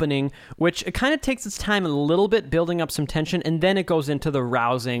the opening, which it kind of takes its time a little bit, building up some tension, and then it goes into the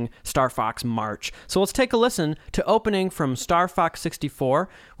rousing Star Fox march. So let's take a listen to opening from Star Fox 64,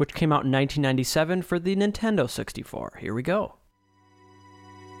 which came out in 1997 for the Nintendo 64. Here we go.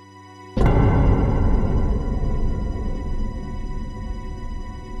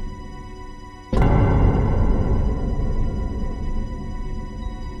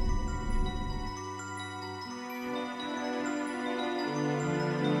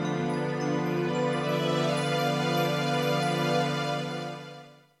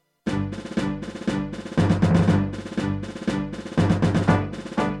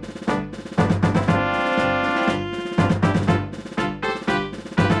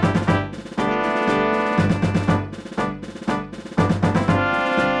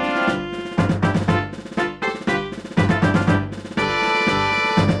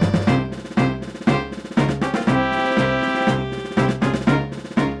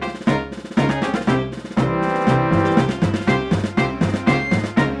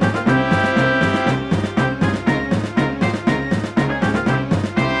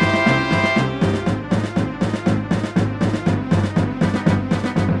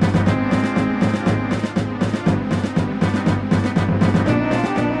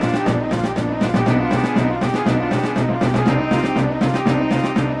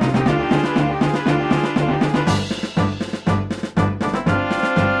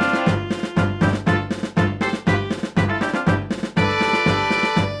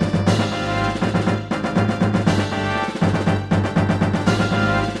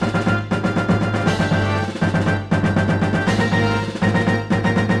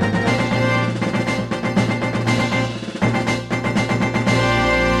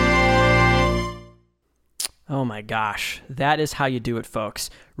 Oh my gosh, that is how you do it, folks.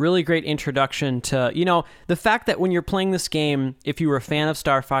 Really great introduction to, the fact that when you're playing this game, if you were a fan of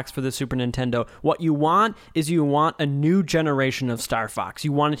Star Fox for the Super Nintendo, what you want is a new generation of Star Fox.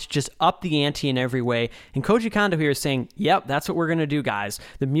 You want it to just up the ante in every way. And Koji Kondo here is saying, yep, that's what we're going to do, guys.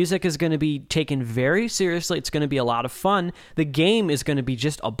 The music is going to be taken very seriously. It's going to be a lot of fun. The game is going to be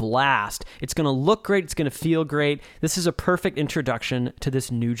just a blast. It's going to look great. It's going to feel great. This is a perfect introduction to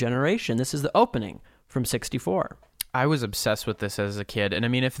this new generation. This is the opening from 64. I was obsessed with this as a kid. And I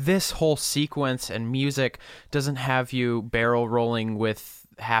mean, if this whole sequence and music doesn't have you barrel rolling with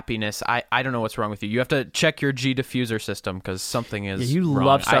happiness, I don't know what's wrong with you. You have to check your G diffuser system because something is you wrong.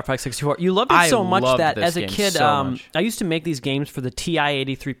 love Star Fox 64. You loved it so much that as a kid, I used to make these games for the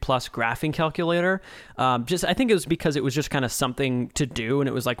TI-83 Plus graphing calculator. I think it was because it was just kind of something to do, and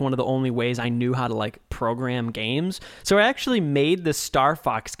it was like one of the only ways I knew how to like program games. So I actually made this Star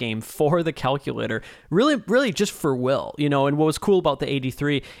Fox game for the calculator, really just for Will, And what was cool about the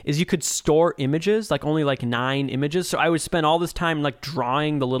 83 is you could store images, like only like 9 images. So I would spend all this time like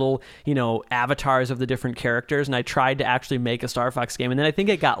drawing the little, avatars of the different characters, and I tried to actually make a Star Fox game, and then I think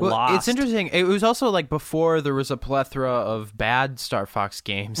it got lost. It's interesting. It was also like before there was a plethora of bad Star Fox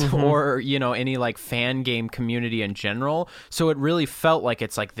games or, any like fan game community in general. So it really felt like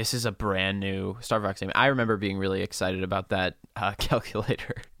it's like, this is a brand new Star Fox game. I remember being really excited about that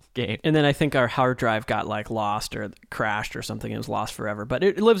calculator game. And then I think our hard drive got like lost or crashed or something. It was lost forever, but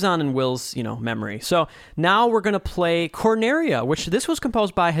it lives on in Will's, memory. So now we're going to play Corneria, which this was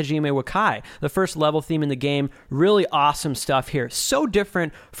composed by Hajime Wakai, the first level theme in the game. Really awesome stuff here. So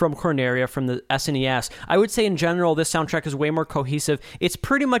different from Corneria from the SNES. I would say in general, this soundtrack is way more cohesive. It's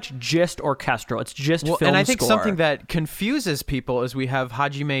pretty much just orchestral. It's just film and I think score. Something that confuses people is we have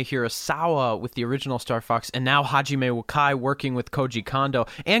Hajime Hirasawa with the original Star Fox, and now Hajime Wakai working with Koji Kondo.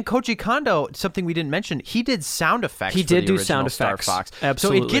 And Koji Kondo, something we didn't mention, he did sound effects. He did the do original sound Star effects. Fox.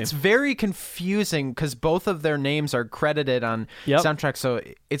 Absolutely. So it gets very confusing because both of their names are credited on soundtracks. So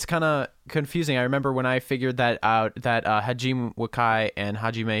it's kind of confusing. I remember when I figured that out, that Hajime Wakai and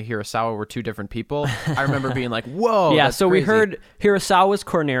Hajime Hirasawa were two different people. I remember being like, whoa. Yeah, that's so crazy. we heard Hirasawa's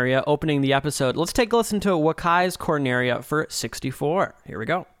Corneria opening the episode. Let's take a listen to Wakai's Corneria for 64. Here we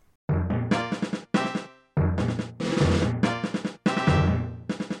go.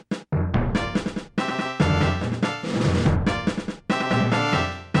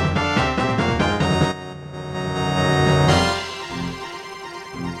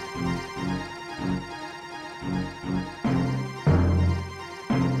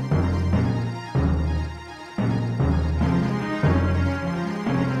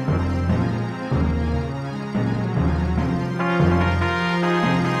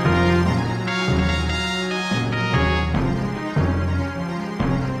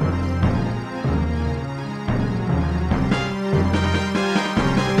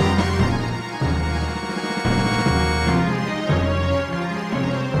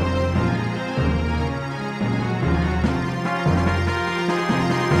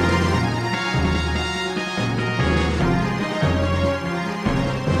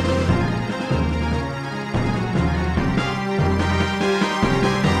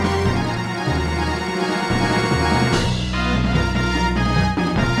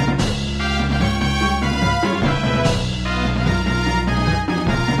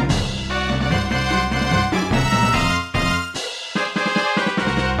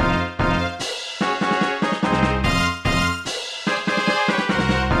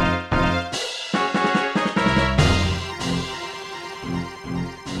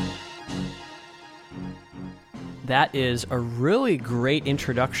 That is a really great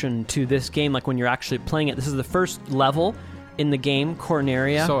introduction to this game, like when you're actually playing it. This is the first level in the game,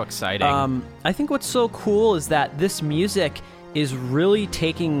 Corneria. So exciting. I think what's so cool is that this music is really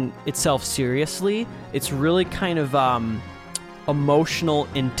taking itself seriously. It's really kind of emotional,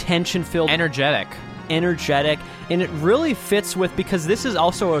 intention-filled. Energetic. And it really fits with, because this is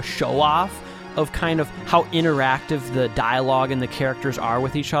also a show-off of kind of how interactive the dialogue and the characters are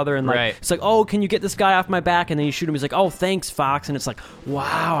with each other. And like, It's like, oh, can you get this guy off my back? And then you shoot him. He's like, oh, thanks, Fox. And it's like,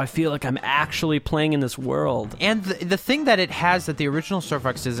 wow, I feel like I'm actually playing in this world. And the thing that it has that the original Star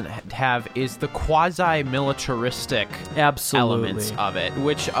Fox doesn't have is the quasi-militaristic elements of it,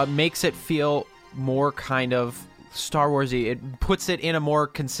 which makes it feel more kind of Star Warsy. It puts it in a more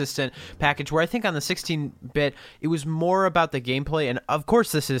consistent package, where I think on the 16-bit, it was more about the gameplay. And of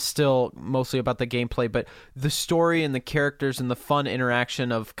course, this is still mostly about the gameplay, but the story and the characters and the fun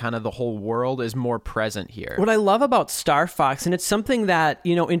interaction of kind of the whole world is more present here. What I love about Star Fox, and it's something that,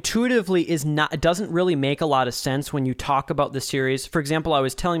 intuitively it doesn't really make a lot of sense when you talk about the series. For example, I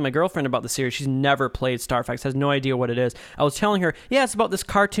was telling my girlfriend about the series. She's never played Star Fox, has no idea what it is. I was telling her, yeah, it's about this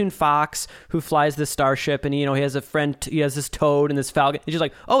cartoon fox who flies this starship, and, he has a friend, he has this toad and this falcon. And she's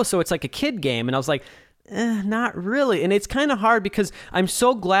like, oh, so it's like a kid game. And I was like, not really. And it's kind of hard because I'm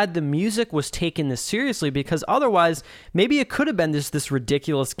so glad the music was taken this seriously, because otherwise maybe it could have been this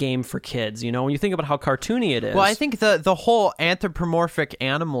ridiculous game for kids, when you think about how cartoony it is. Well, I think the whole anthropomorphic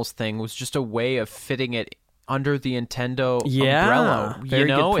animals thing was just a way of fitting it under the Nintendo umbrella. Very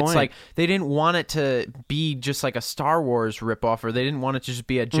good point. It's like they didn't want it to be just like a Star Wars ripoff, or they didn't want it to just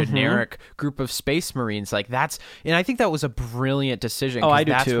be a generic group of Space Marines. And I think that was a brilliant decision. Oh, I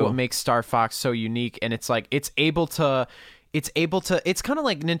do that's too. What makes Star Fox so unique. And it's like it's kind of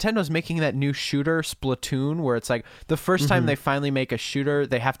like Nintendo's making that new shooter Splatoon, where it's like the first time they finally make a shooter,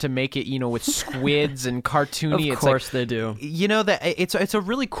 they have to make it, with squids and cartoony. Of course they do. That it's a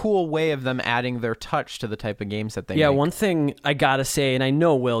really cool way of them adding their touch to the type of games that they make. Yeah, one thing I gotta say, and I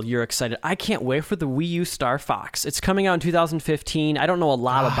know, Will, you're excited. I can't wait for the Wii U Star Fox. It's coming out in 2015. I don't know a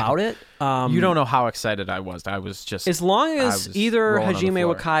lot about it. You don't know how excited I was. I was just... As long as either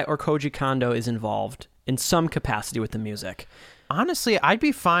Hajime Wakai or Koji Kondo is involved in some capacity with the music. Honestly, I'd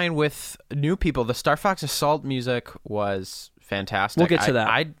be fine with new people. The Star Fox Assault music was fantastic. We'll get to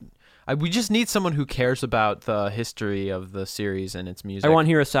that. We just need someone who cares about the history of the series and its music. I want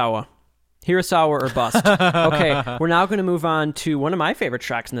Hirasawa. Hirasawa or bust. Okay, we're now going to move on to one of my favorite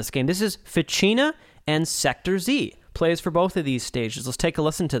tracks in this game. This is Ficina and Sector Z. Plays for both of these stages. Let's take a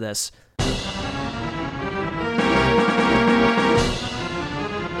listen to this.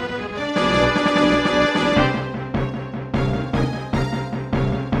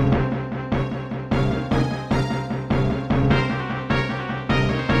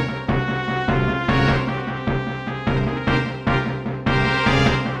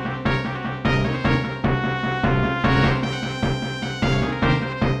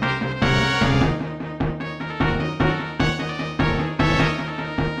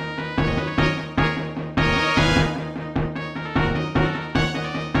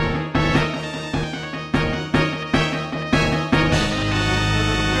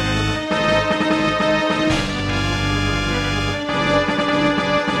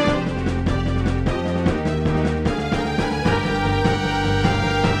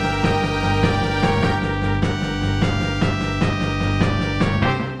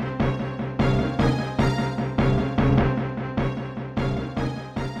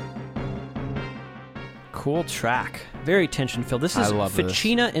 Cool track. Very tension-filled. This is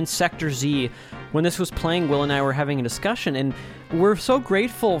Ficina in Sector Z. When this was playing, Will and I were having a discussion, and we're so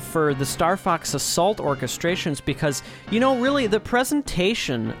grateful for the Star Fox Assault orchestrations because, really, the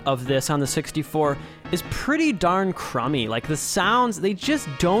presentation of this on the 64 is pretty darn crummy. Like, the sounds, they just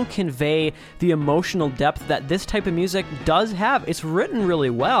don't convey the emotional depth that this type of music does have. It's written really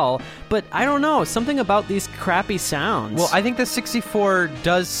well, but I don't know, something about these crappy sounds. Well, I think the 64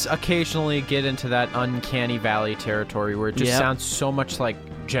 does occasionally get into that uncanny valley territory where it just sounds so much like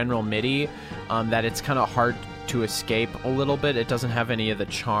General MIDI that it's kind of hard to escape a little bit. It doesn't have any of the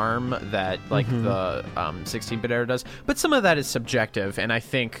charm that the 16-bit era does, but some of that is subjective, and I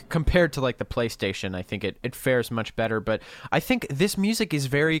think compared to like the PlayStation, I think it fares much better. But I think this music is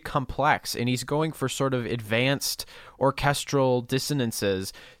very complex, and he's going for sort of advanced orchestral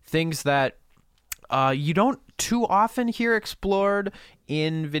dissonances, things that you don't too often hear explored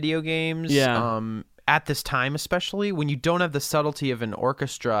in video games. At this time, especially when you don't have the subtlety of an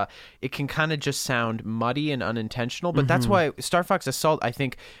orchestra, it can kind of just sound muddy and unintentional. But that's why Star Fox Assault, I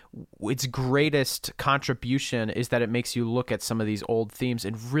think, its greatest contribution is that it makes you look at some of these old themes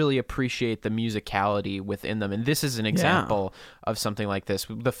and really appreciate the musicality within them. And this is an example of something like this.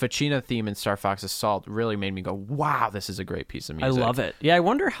 The Ficina theme in Star Fox Assault really made me go, wow, this is a great piece of music. I love it. Yeah, I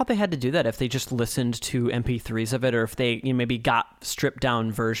wonder how they had to do that, if they just listened to MP3s of it, or if they maybe got stripped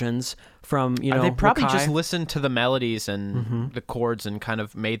down versions from, they probably Wakai. just listened to the melodies and the chords and kind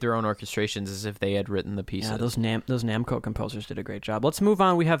of made their own orchestrations as if they had written the pieces. Yeah, those Namco composers did a great job. Let's move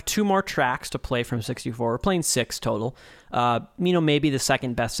on. We have 2 more tracks to play from 64. We're playing 6 total. Maybe the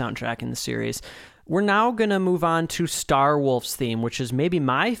second best soundtrack in the series. We're now going to move on to Star Wolf's theme, which is maybe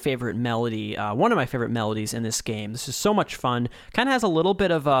my favorite melody, one of my favorite melodies in this game. This is so much fun. Kind of has a little bit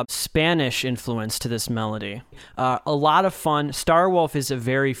of a Spanish influence to this melody. A lot of fun. Star Wolf is a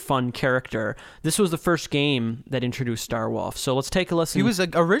very fun character. This was the first game that introduced Star Wolf. So let's take a listen. He was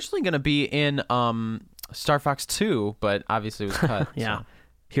originally going to be in Star Fox 2, but obviously was cut. Yeah. So.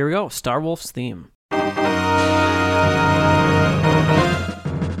 Here we go. Star Wolf's theme.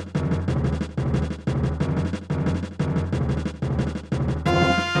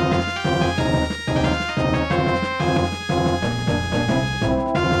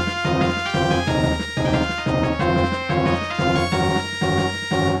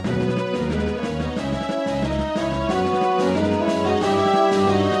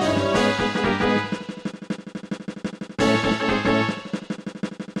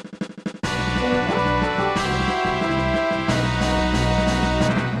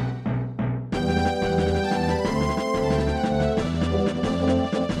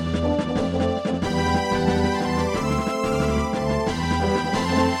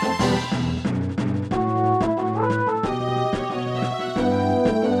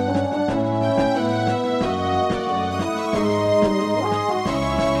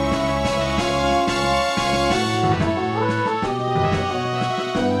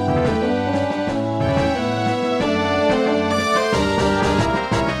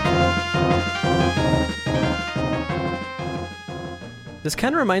 This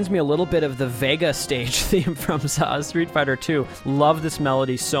kind of reminds me a little bit of the Vega stage theme from Street Fighter 2. Love this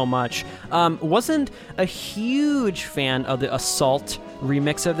melody so much. Wasn't a huge fan of the Assault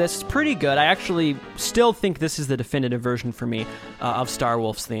remix of this. It's pretty good. I actually still think this is the definitive version for me of Star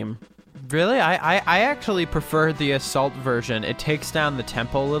Wolf's theme. Really? I actually prefer the Assault version. It takes down the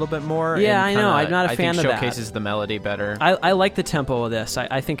tempo a little bit more. Yeah, and I know. I'm not a fan of that. Showcases the melody better. I like the tempo of this.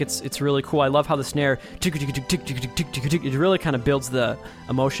 I think it's really cool. I love how the snare, it really kind of builds the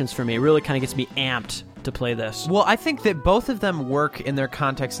emotions for me. It really kind of gets me amped to play this. Well, I think that both of them work in their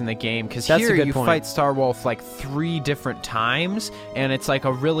context in the game, because here you fight Star Wolf like 3 different times, and it's like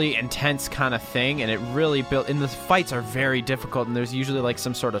a really intense kind of thing, and it really and the fights are very difficult, and there's usually like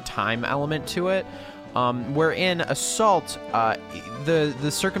some sort of time element to it. Where in Assault,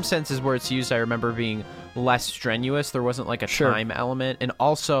 the circumstances where it's used, I remember being less strenuous. There wasn't like a time element, and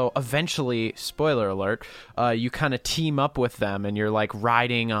also eventually, spoiler alert, you kind of team up with them, and you're like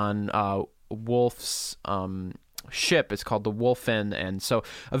riding on Wolf's ship. It's called the Wolfen, and so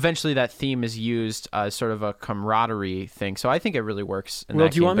eventually that theme is used as sort of a camaraderie thing. So I think it really works in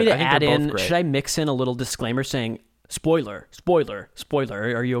that do you game, want me to add in, should I mix in a little disclaimer saying spoiler, spoiler, spoiler?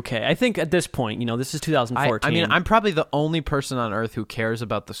 Are you okay? I think at this point, this is 2014. I mean, I'm probably the only person on Earth who cares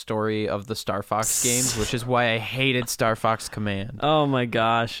about the story of the Star Fox games, which is why I hated Star Fox Command. Oh my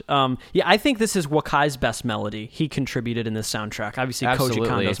gosh. Yeah, I think this is Wakai's best melody. He contributed in this soundtrack. Obviously, Koji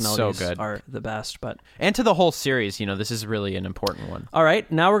Kondo's melodies are the best, and to the whole series, this is really an important one. All right,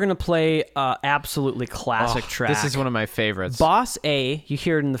 now we're gonna play absolutely classic track. This is one of my favorites. Boss A. You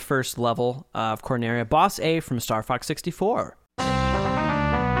hear it in the first level of Corneria. Boss A from Star Fox 64.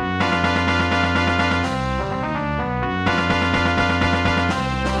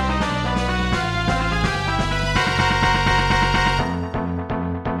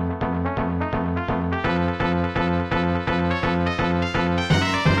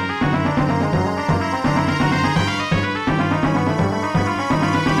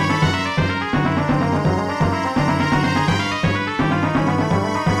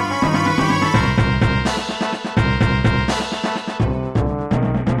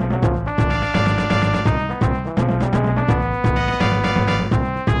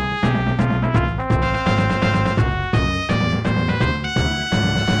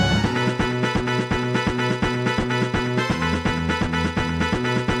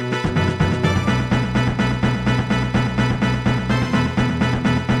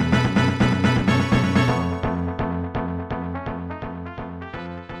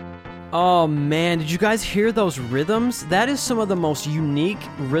 Oh man, did you guys hear those rhythms? That is some of the most unique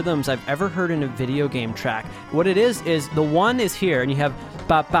rhythms I've ever heard in a video game track. What it is the one is here, and you have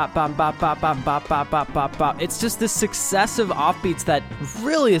bop bop bop bop bop bop bop bop bop bop bop. It's just this successive offbeats that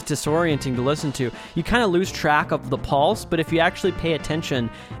really is disorienting to listen to. You kind of lose track of the pulse, but if you actually pay attention,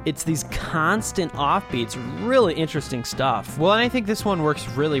 it's these constant offbeats. Really interesting stuff. Well, and I think this one works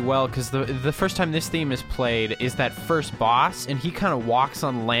really well because the first time this theme is played is that first boss, and he kind of walks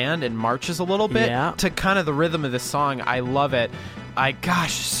on land and marches pushes a little bit to kind of the rhythm of the song. I love it.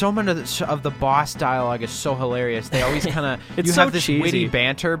 So much of the boss dialogue is so hilarious. They always kind of you have this cheesy. witty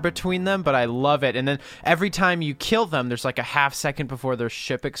banter between them, but I love it. And then every time you kill them, there's like a half second before their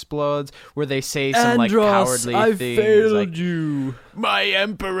ship explodes where they say some like cowardly things. I failed you. My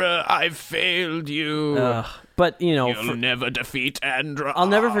emperor, I failed you. But, you'll never defeat Andros. I'll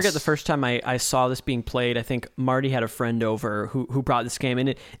never forget the first time I saw this being played. I think Marty had a friend over who brought this game,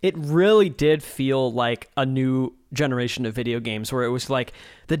 and it really did feel like a new generation of video games where it was like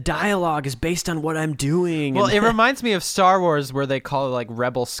the dialogue is based on what I'm doing. Well, it reminds me of Star Wars where they call it like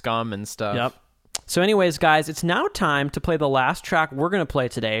rebel scum and stuff. Yep. So anyways, guys, it's now time to play the last track we're going to play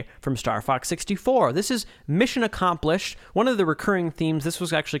today from Star Fox 64. This is Mission Accomplished, one of the recurring themes. This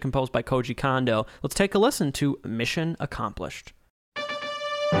was actually composed by Koji Kondo. Let's take a listen to Mission Accomplished.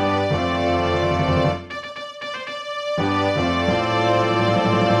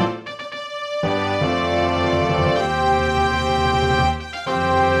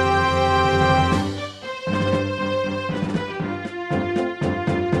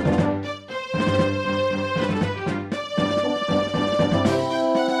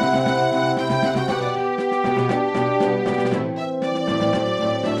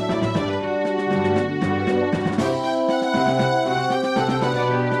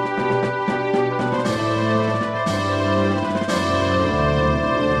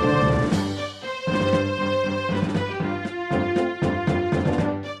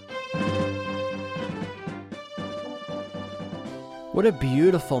 What a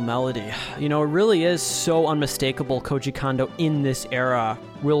beautiful melody. It really is so unmistakable Koji Kondo in this era.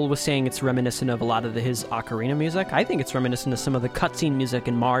 Will was saying it's reminiscent of a lot of his ocarina music. I think it's reminiscent of some of the cutscene music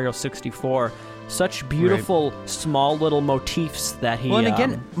in Mario 64. Such beautiful, small little motifs that he... Well, and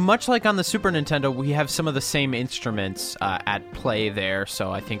again, much like on the Super Nintendo, we have some of the same instruments at play there,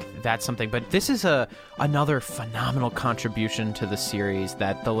 so I think that's something. But this is another phenomenal contribution to the series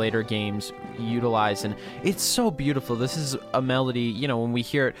that the later games utilize, and it's so beautiful. This is a melody, when we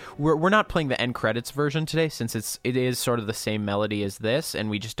hear it, we're not playing the end credits version today, since it is sort of the same melody as this, and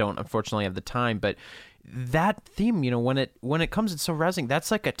we just don't, unfortunately, have the time. But that theme, when it comes, it's so rousing.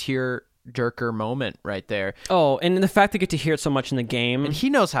 That's like a tear-jerker moment right there. Oh, and the fact to get to hear it so much in the game. And he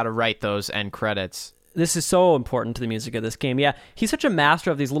knows how to write those end credits. This is so important to the music of this game. Yeah, he's such a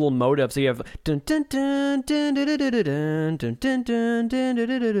master of these little motifs. So you have dun dun dun dun dun dun dun dun dun dun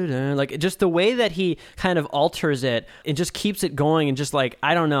dun dun, like just the way that he kind of alters it and just keeps it going, and just like,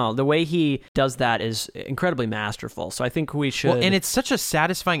 I don't know, the way he does that is incredibly masterful. So I think we should. Well, and it's such a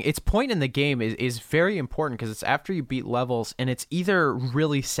satisfying. Its point in the game is very important because it's after you beat levels, and it's either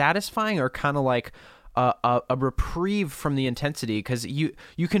really satisfying or kind of like a reprieve from the intensity, because you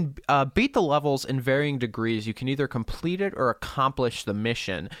can beat the levels in varying degrees. You can either complete it or accomplish the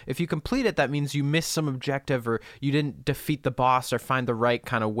mission. If you complete it, that means you missed some objective, or you didn't defeat the boss or find the right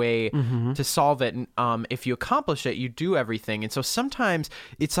kind of way to solve it. And if you accomplish it, you do everything. And so sometimes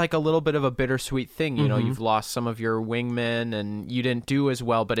it's like a little bit of a bittersweet thing. You've lost some of your wingmen and you didn't do as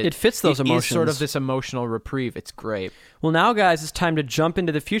well, but it fits those emotions. It is sort of this emotional reprieve. It's great. Well, now, guys, it's time to jump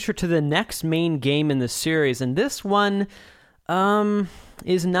into the future to the next main game in the series, and this one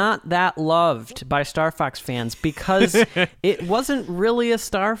is not that loved by Star Fox fans because it wasn't really a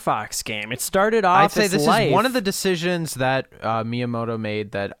Star Fox game. It started off I'd say this is one of the decisions that Miyamoto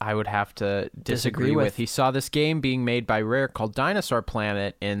made that I would have to disagree with. He saw this game being made by Rare called Dinosaur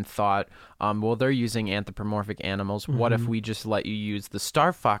Planet and thought, well, they're using anthropomorphic animals. What if we just let you use the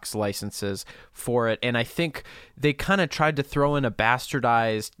Star Fox licenses for it? And I think they kind of tried to throw in a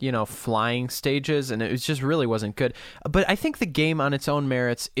bastardized, flying stages, and it just really wasn't good. But I think the game on its own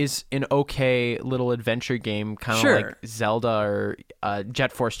merits is an okay little adventure game, kind of like Zelda or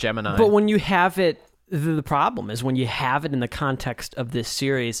Jet Force Gemini. But when you have it, the problem is when you have it in the context of this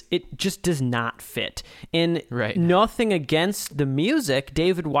series, it just does not fit. And nothing against the music.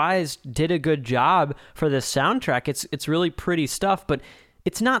 David Wise did a good job for this soundtrack. It's really pretty stuff, but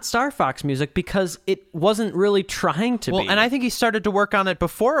it's not Star Fox music because it wasn't really trying to be. Well, and I think he started to work on it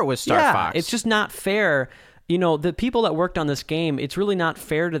before it was Star Fox. It's just not fair. The people that worked on this game, it's really not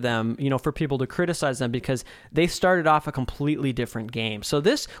fair to them, for people to criticize them because they started off a completely different game. So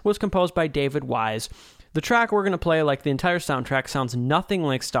this was composed by David Wise. The track we're going to play, like the entire soundtrack, sounds nothing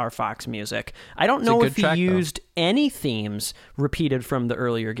like Star Fox music. I don't know if he used any themes repeated from the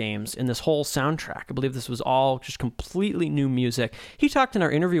earlier games in this whole soundtrack. I believe this was all just completely new music. He talked in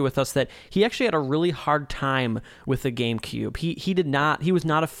our interview with us that he actually had a really hard time with the GameCube. He was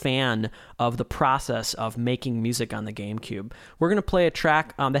not a fan of the process of making music on the GameCube. We're going to play a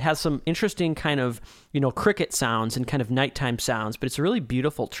track that has some interesting kind of, cricket sounds and kind of nighttime sounds, but it's a really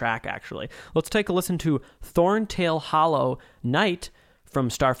beautiful track, actually. Let's take a listen to Thorntail Hollow Night from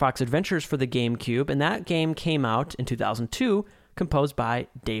Star Fox Adventures for the GameCube, and that game came out in 2002, composed by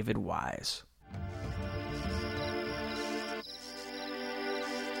David Wise.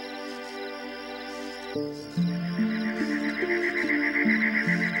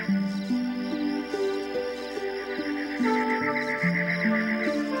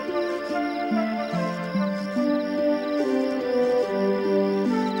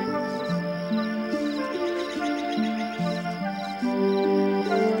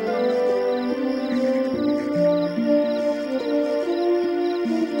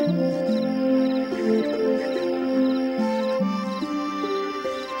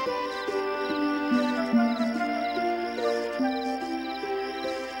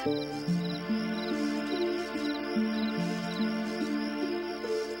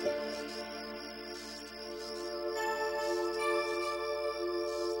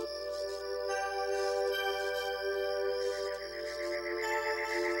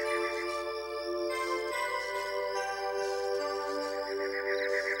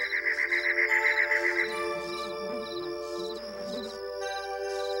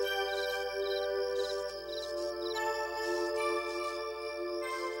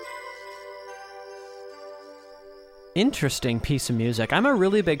 Interesting piece of music. I'm a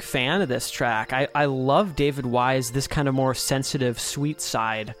really big fan of this track. I love David Wise, this kind of more sensitive, sweet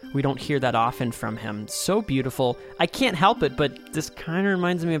side. We don't hear that often from him. So beautiful. I can't help it, but this kind of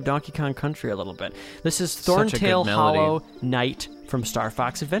reminds me of Donkey Kong Country a little bit. This is Thorntail Hollow Night from Star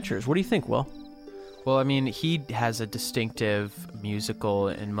Fox Adventures. What do you think, Will? Well, I mean, he has a distinctive musical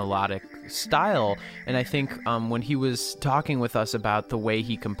and melodic style, and I think when he was talking with us about the way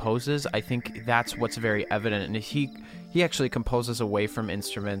he composes, I think that's what's very evident. And he actually composes away from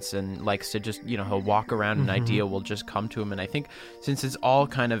instruments and likes to just, he'll walk around and an idea will just come to him. And I think since it's all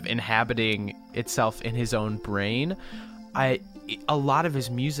kind of inhabiting itself in his own brain, a lot of his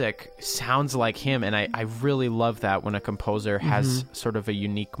music sounds like him, and I really love that when a composer has sort of a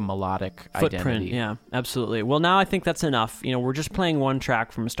unique melodic footprint. Identity. Yeah, absolutely. Well, now I think that's enough. We're just playing one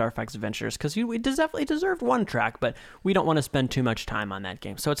track from Star Fox Adventures because it definitely deserved one track, but we don't want to spend too much time on that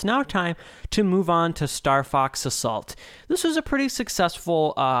game. So it's now time to move on to Star Fox Assault. This was a pretty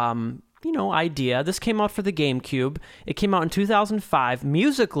successful idea. This came out for the GameCube. It came out in 2005,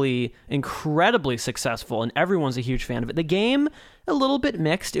 musically incredibly successful, and everyone's a huge fan of it. The game, a little bit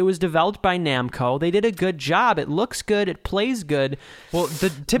mixed. It was developed by Namco. They did a good job. It looks good. It plays good. Well,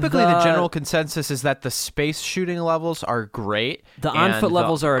 typically the general consensus is that the space shooting levels are great. The on-foot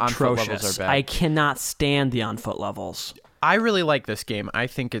levels are atrocious. I cannot stand the on-foot levels. I really like this game. I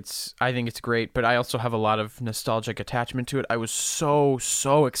think it's great, but I also have a lot of nostalgic attachment to it. I was so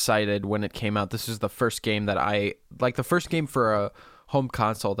excited when it came out. This is the first game the first game for a home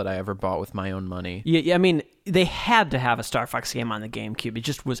console that I ever bought with my own money. Yeah, I mean, they had to have a Star Fox game on the GameCube. It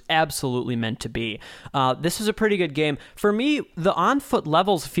just was absolutely meant to be. This is a pretty good game. For me, the on-foot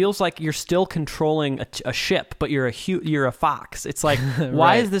levels feels like you're still controlling a ship, but you're a fox. It's like,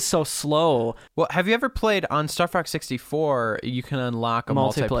 why is this so slow? Well, have you ever played on Star Fox 64? You can unlock a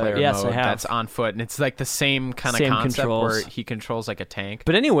multiplayer yes, mode I have. that's on foot, and it's like the same kind of concept controls. where he controls like a tank.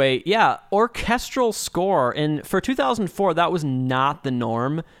 But anyway, yeah, orchestral score, and for 2004, that was not the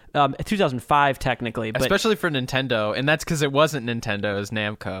norm. 2005 technically, but especially for Nintendo, and that's because it wasn't Nintendo, it was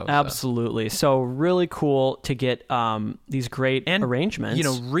Namco. Absolutely. So really cool to get these great arrangements.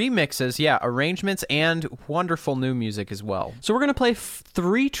 Remixes, arrangements, and wonderful new music as well. So we're going to play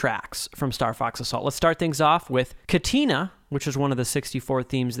 3 tracks from Star Fox Assault. Let's start things off with Katina, which is one of the 64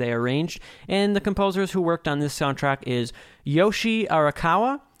 themes they arranged, and the composers who worked on this soundtrack is Yoshi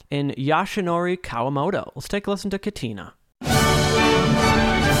Arakawa and Yoshinori Kawamoto. Let's take a listen to Katina.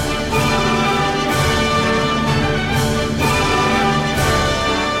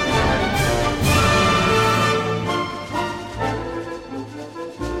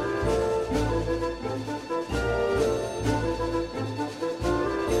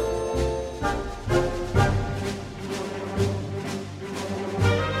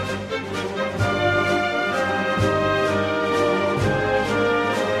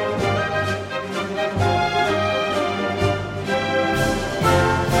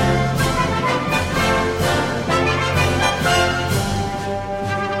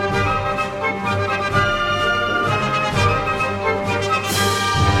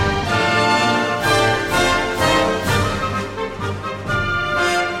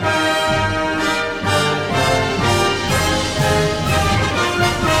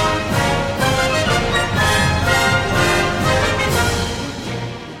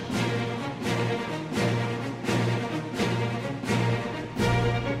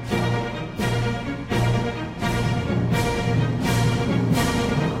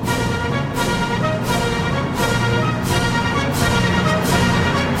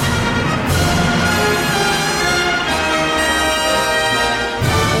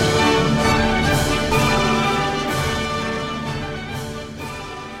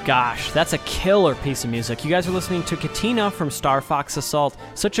 Gosh, that's a killer piece of music. You guys are listening to Katina from Star Fox Assault.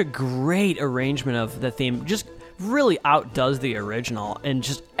 Such a great arrangement of the theme. Just really outdoes the original in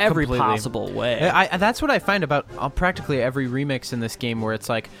just every possible way. That's what I find about practically every remix in this game, where it's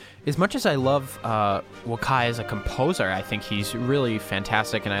like, as much as I love Wakai as a composer, I think he's really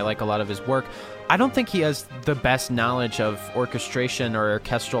fantastic and I like a lot of his work, I don't think he has the best knowledge of orchestration or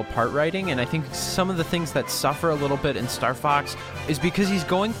orchestral part writing, and I think some of the things that suffer a little bit in Star Fox is because he's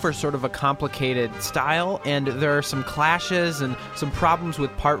going for sort of a complicated style, and there are some clashes and some problems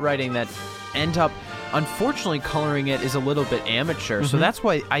with part writing that end up, unfortunately, coloring it is a little bit amateur. So that's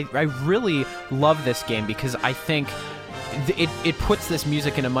why I really love this game, because I think it puts this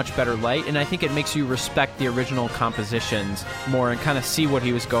music in a much better light, and I think it makes you respect the original compositions more and kind of see what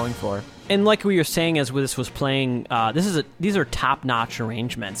he was going for. And like we were saying as this was playing, these are top-notch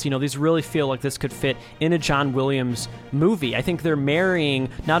arrangements. You know, these really feel like this could fit in a John Williams movie. I think they're marrying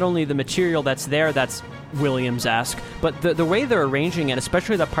not only the material that's there, that's Williams-esque, but the way they're arranging it,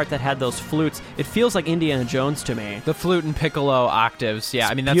 especially the part that had those flutes, it feels like Indiana Jones to me. The flute and piccolo octaves, yeah.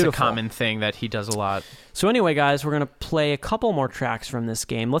 I mean, that's beautiful. A common thing that he does a lot. So anyway, guys, we're going to play a couple more tracks from this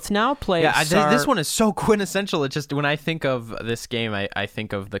game. Let's now play... Yeah, this one is so quintessential. It just, when I think of this game, I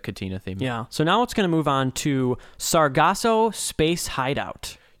think of the Katina theme. Yeah. So now it's going to move on to Sargasso Space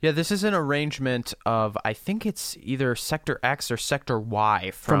Hideout. Yeah, this is an arrangement of, I think it's either Sector X or Sector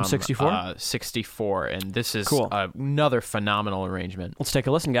Y from 64? 64, and this is cool. Another phenomenal arrangement. Let's take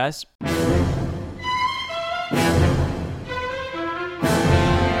a listen, guys.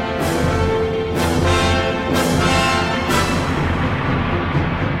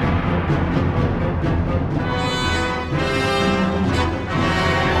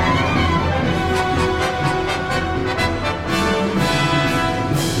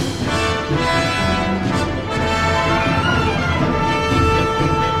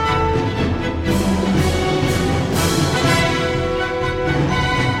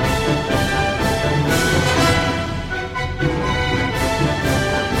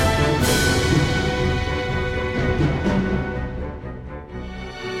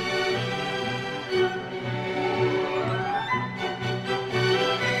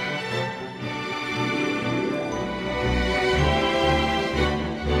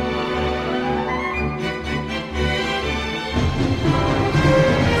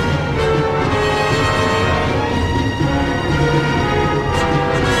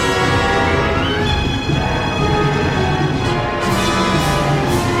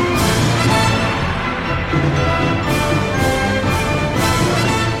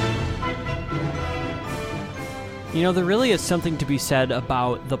 You know, there really is something to be said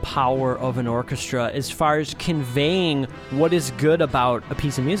about the power of an orchestra as far as conveying what is good about a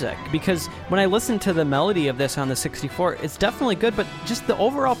piece of music. Because when I listen to the melody of this on the 64, it's definitely good, but just the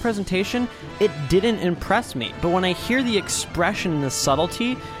overall presentation, it didn't impress me. But when I hear the expression and the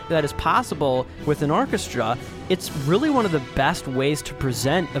subtlety that is possible with an orchestra, it's really one of the best ways to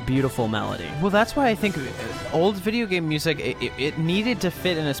present a beautiful melody. Well, that's why I think old video game music, it needed to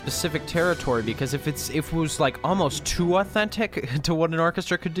fit in a specific territory, because if it was like almost too authentic to what an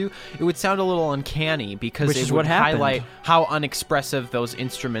orchestra could do, it would sound a little uncanny, because it would highlight how unexpressive those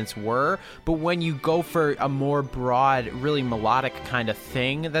instruments were. But when you go for a more broad, really melodic kind of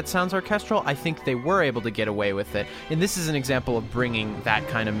thing that sounds orchestral, I think they were able to get away with it. And this is an example of bringing that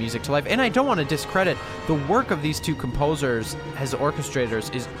kind of music to life. And I don't want to discredit the work of these two composers as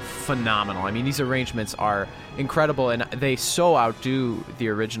orchestrators is phenomenal. I mean, these arrangements are incredible, and they so outdo the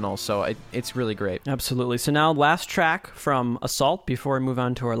original, so it's really great. Absolutely. So now, last track from Assault before we move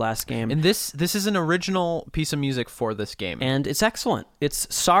on to our last game. And this is an original piece of music for this game. And it's excellent. It's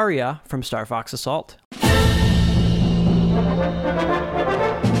Saria from Star Fox Assault.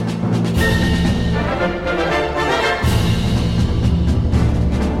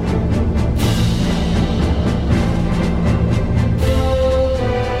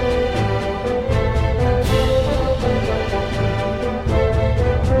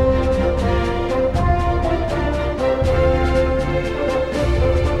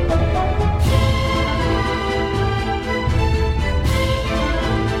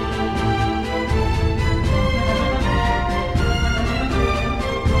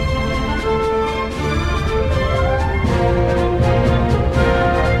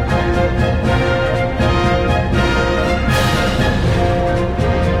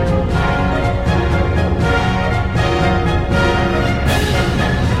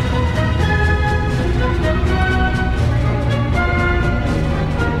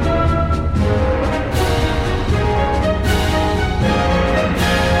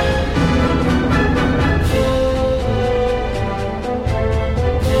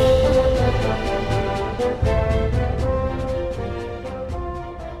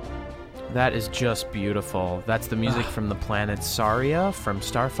 That is just beautiful. That's the music from the planet Saria from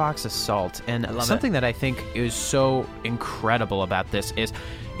Star Fox Assault. And something that I think is so incredible about this is,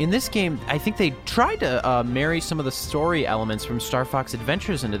 in this game, I think they tried to marry some of the story elements from Star Fox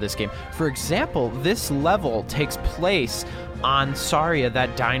Adventures into this game. For example, this level takes place on Saria,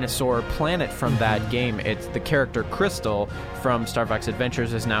 that dinosaur planet from that game. It's the character Crystal from Star Fox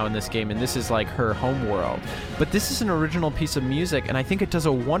Adventures is now in this game, and this is like her home world. But this is an original piece of music, and I think it does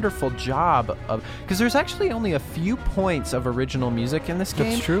a wonderful job of, because there's actually only a few points of original music in this game.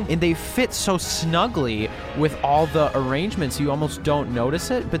 That's true. And they fit so snugly with all the arrangements, you almost don't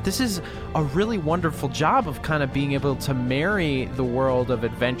notice it. But this is a really wonderful job of kind of being able to marry the world of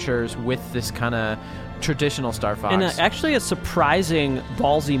Adventures with this kind of traditional Star Fox. And actually a surprising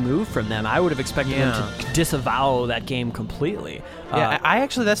ballsy move from them. I would have expected them to disavow that game completely. Yeah, I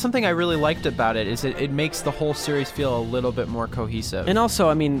actually, that's something I really liked about it, is it makes the whole series feel a little bit more cohesive. And also,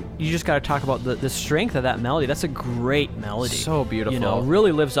 I mean, you just got to talk about the strength of that melody. That's a great melody. So beautiful. You know,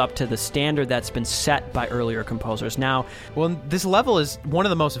 really lives up to the standard that's been set by earlier composers. Now, well, this level is one of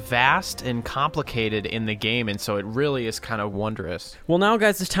the most vast and complicated in the game, and so it really is kind of wondrous. Well, now,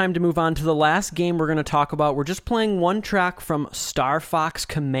 guys, it's time to move on to the last game we're going to talk about. We're just playing one track from Star Fox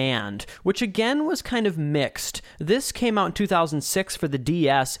Command, which again was kind of mixed. This came out in 2006 for the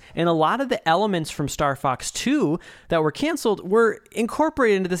DS, and a lot of the elements from Star Fox 2 that were canceled were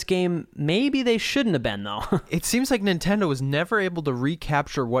incorporated into this game. Maybe they shouldn't have been, though. It seems like Nintendo was never able to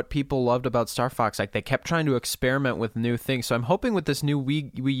recapture what people loved about Star Fox. Like, they kept trying to experiment with new things. So I'm hoping with this new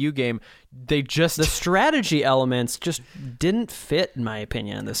Wii U game, they just... The strategy elements just didn't fit, in my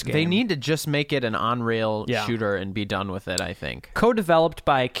opinion, in this game. They need to just make it an on-rail shooter and be done with it, I think. Co-developed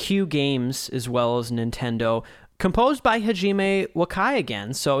by Q Games as well as Nintendo. Composed by Hajime Wakai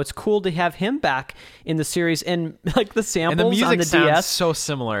again, so it's cool to have him back in the series. And like the samples and the music on the sounds DS, so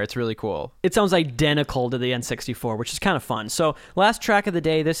similar. It's really cool. It sounds identical to the N64, which is kind of fun. So last track of the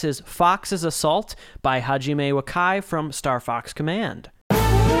day, this is Fox's Assault by Hajime Wakai from Star Fox Command.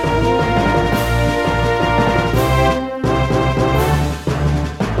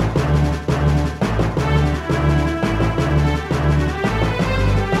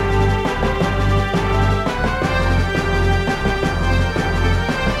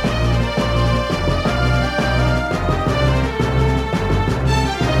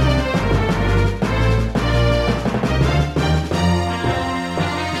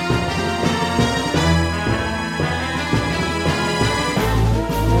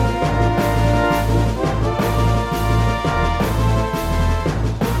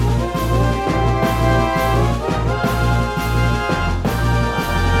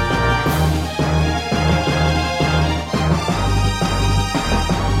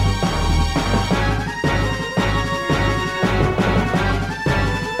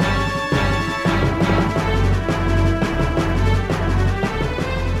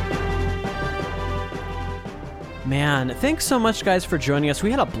 Man, thanks so much, guys, for joining us.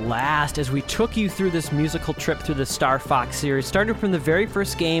 We had a blast as we took you through this musical trip through the Star Fox series, starting from the very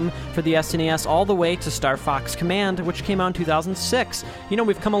first game for the SNES all the way to Star Fox Command, which came out in 2006. You know,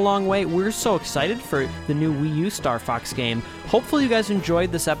 we've come a long way. We're so excited for the new Wii U Star Fox game. Hopefully you guys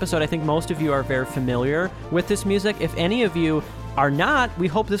enjoyed this episode. I think most of you are very familiar with this music. If any of you are not, we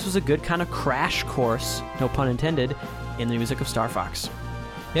hope this was a good kind of crash course, no pun intended, in the music of Star Fox.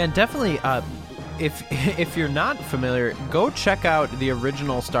 Yeah, and definitely, if you're not familiar, go check out the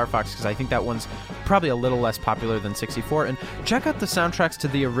original Star Fox, because I think that one's probably a little less popular than 64. And check out the soundtracks to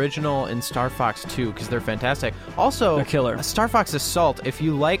the original and Star Fox 2, because they're fantastic. Also, they're killer. Star Fox Assault, if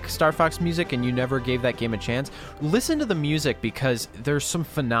you like Star Fox music and you never gave that game a chance, listen to the music, because there's some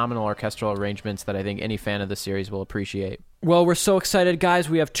phenomenal orchestral arrangements that I think any fan of the series will appreciate. Well, we're so excited, guys.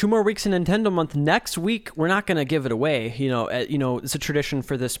 We have 2 more weeks in Nintendo Month. Next week, we're not going to give it away. You know, it's a tradition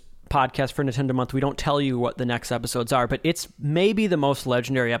for this podcast for Nintendo Month. We don't tell you what the next episodes are, but it's maybe the most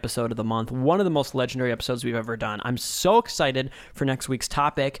legendary episode of the month. One of the most legendary episodes we've ever done. I'm so excited for next week's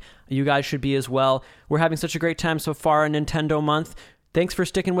topic. You guys should be as well. We're having such a great time so far in Nintendo Month. Thanks for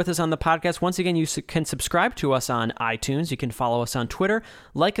sticking with us on the podcast. Once again, you can subscribe to us on iTunes. You can follow us on Twitter,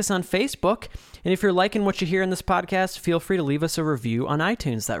 like us on Facebook. And if you're liking what you hear in this podcast, feel free to leave us a review on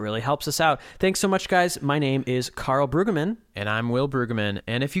iTunes. That really helps us out. Thanks so much, guys. My name is Carl Brueggemann. And I'm Will Brueggemann.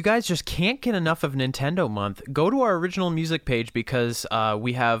 And if you guys just can't get enough of Nintendo Month, go to our original music page, because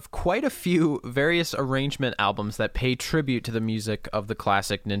we have quite a few various arrangement albums that pay tribute to the music of the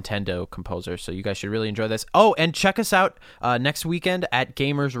classic Nintendo composers. So you guys should really enjoy this. Oh, and check us out next weekend weekend at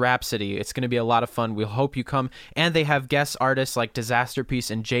Gamers Rhapsody. It's going to be a lot of fun. We hope you come. And they have guest artists like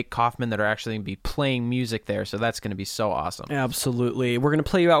Disasterpiece and Jake Kaufman that are actually going to be playing music there, so that's going to be so awesome. Absolutely. We're going to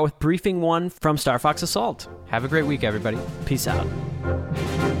play you out with Briefing 1 from Star Fox Assault. Have a great week, everybody. Peace out.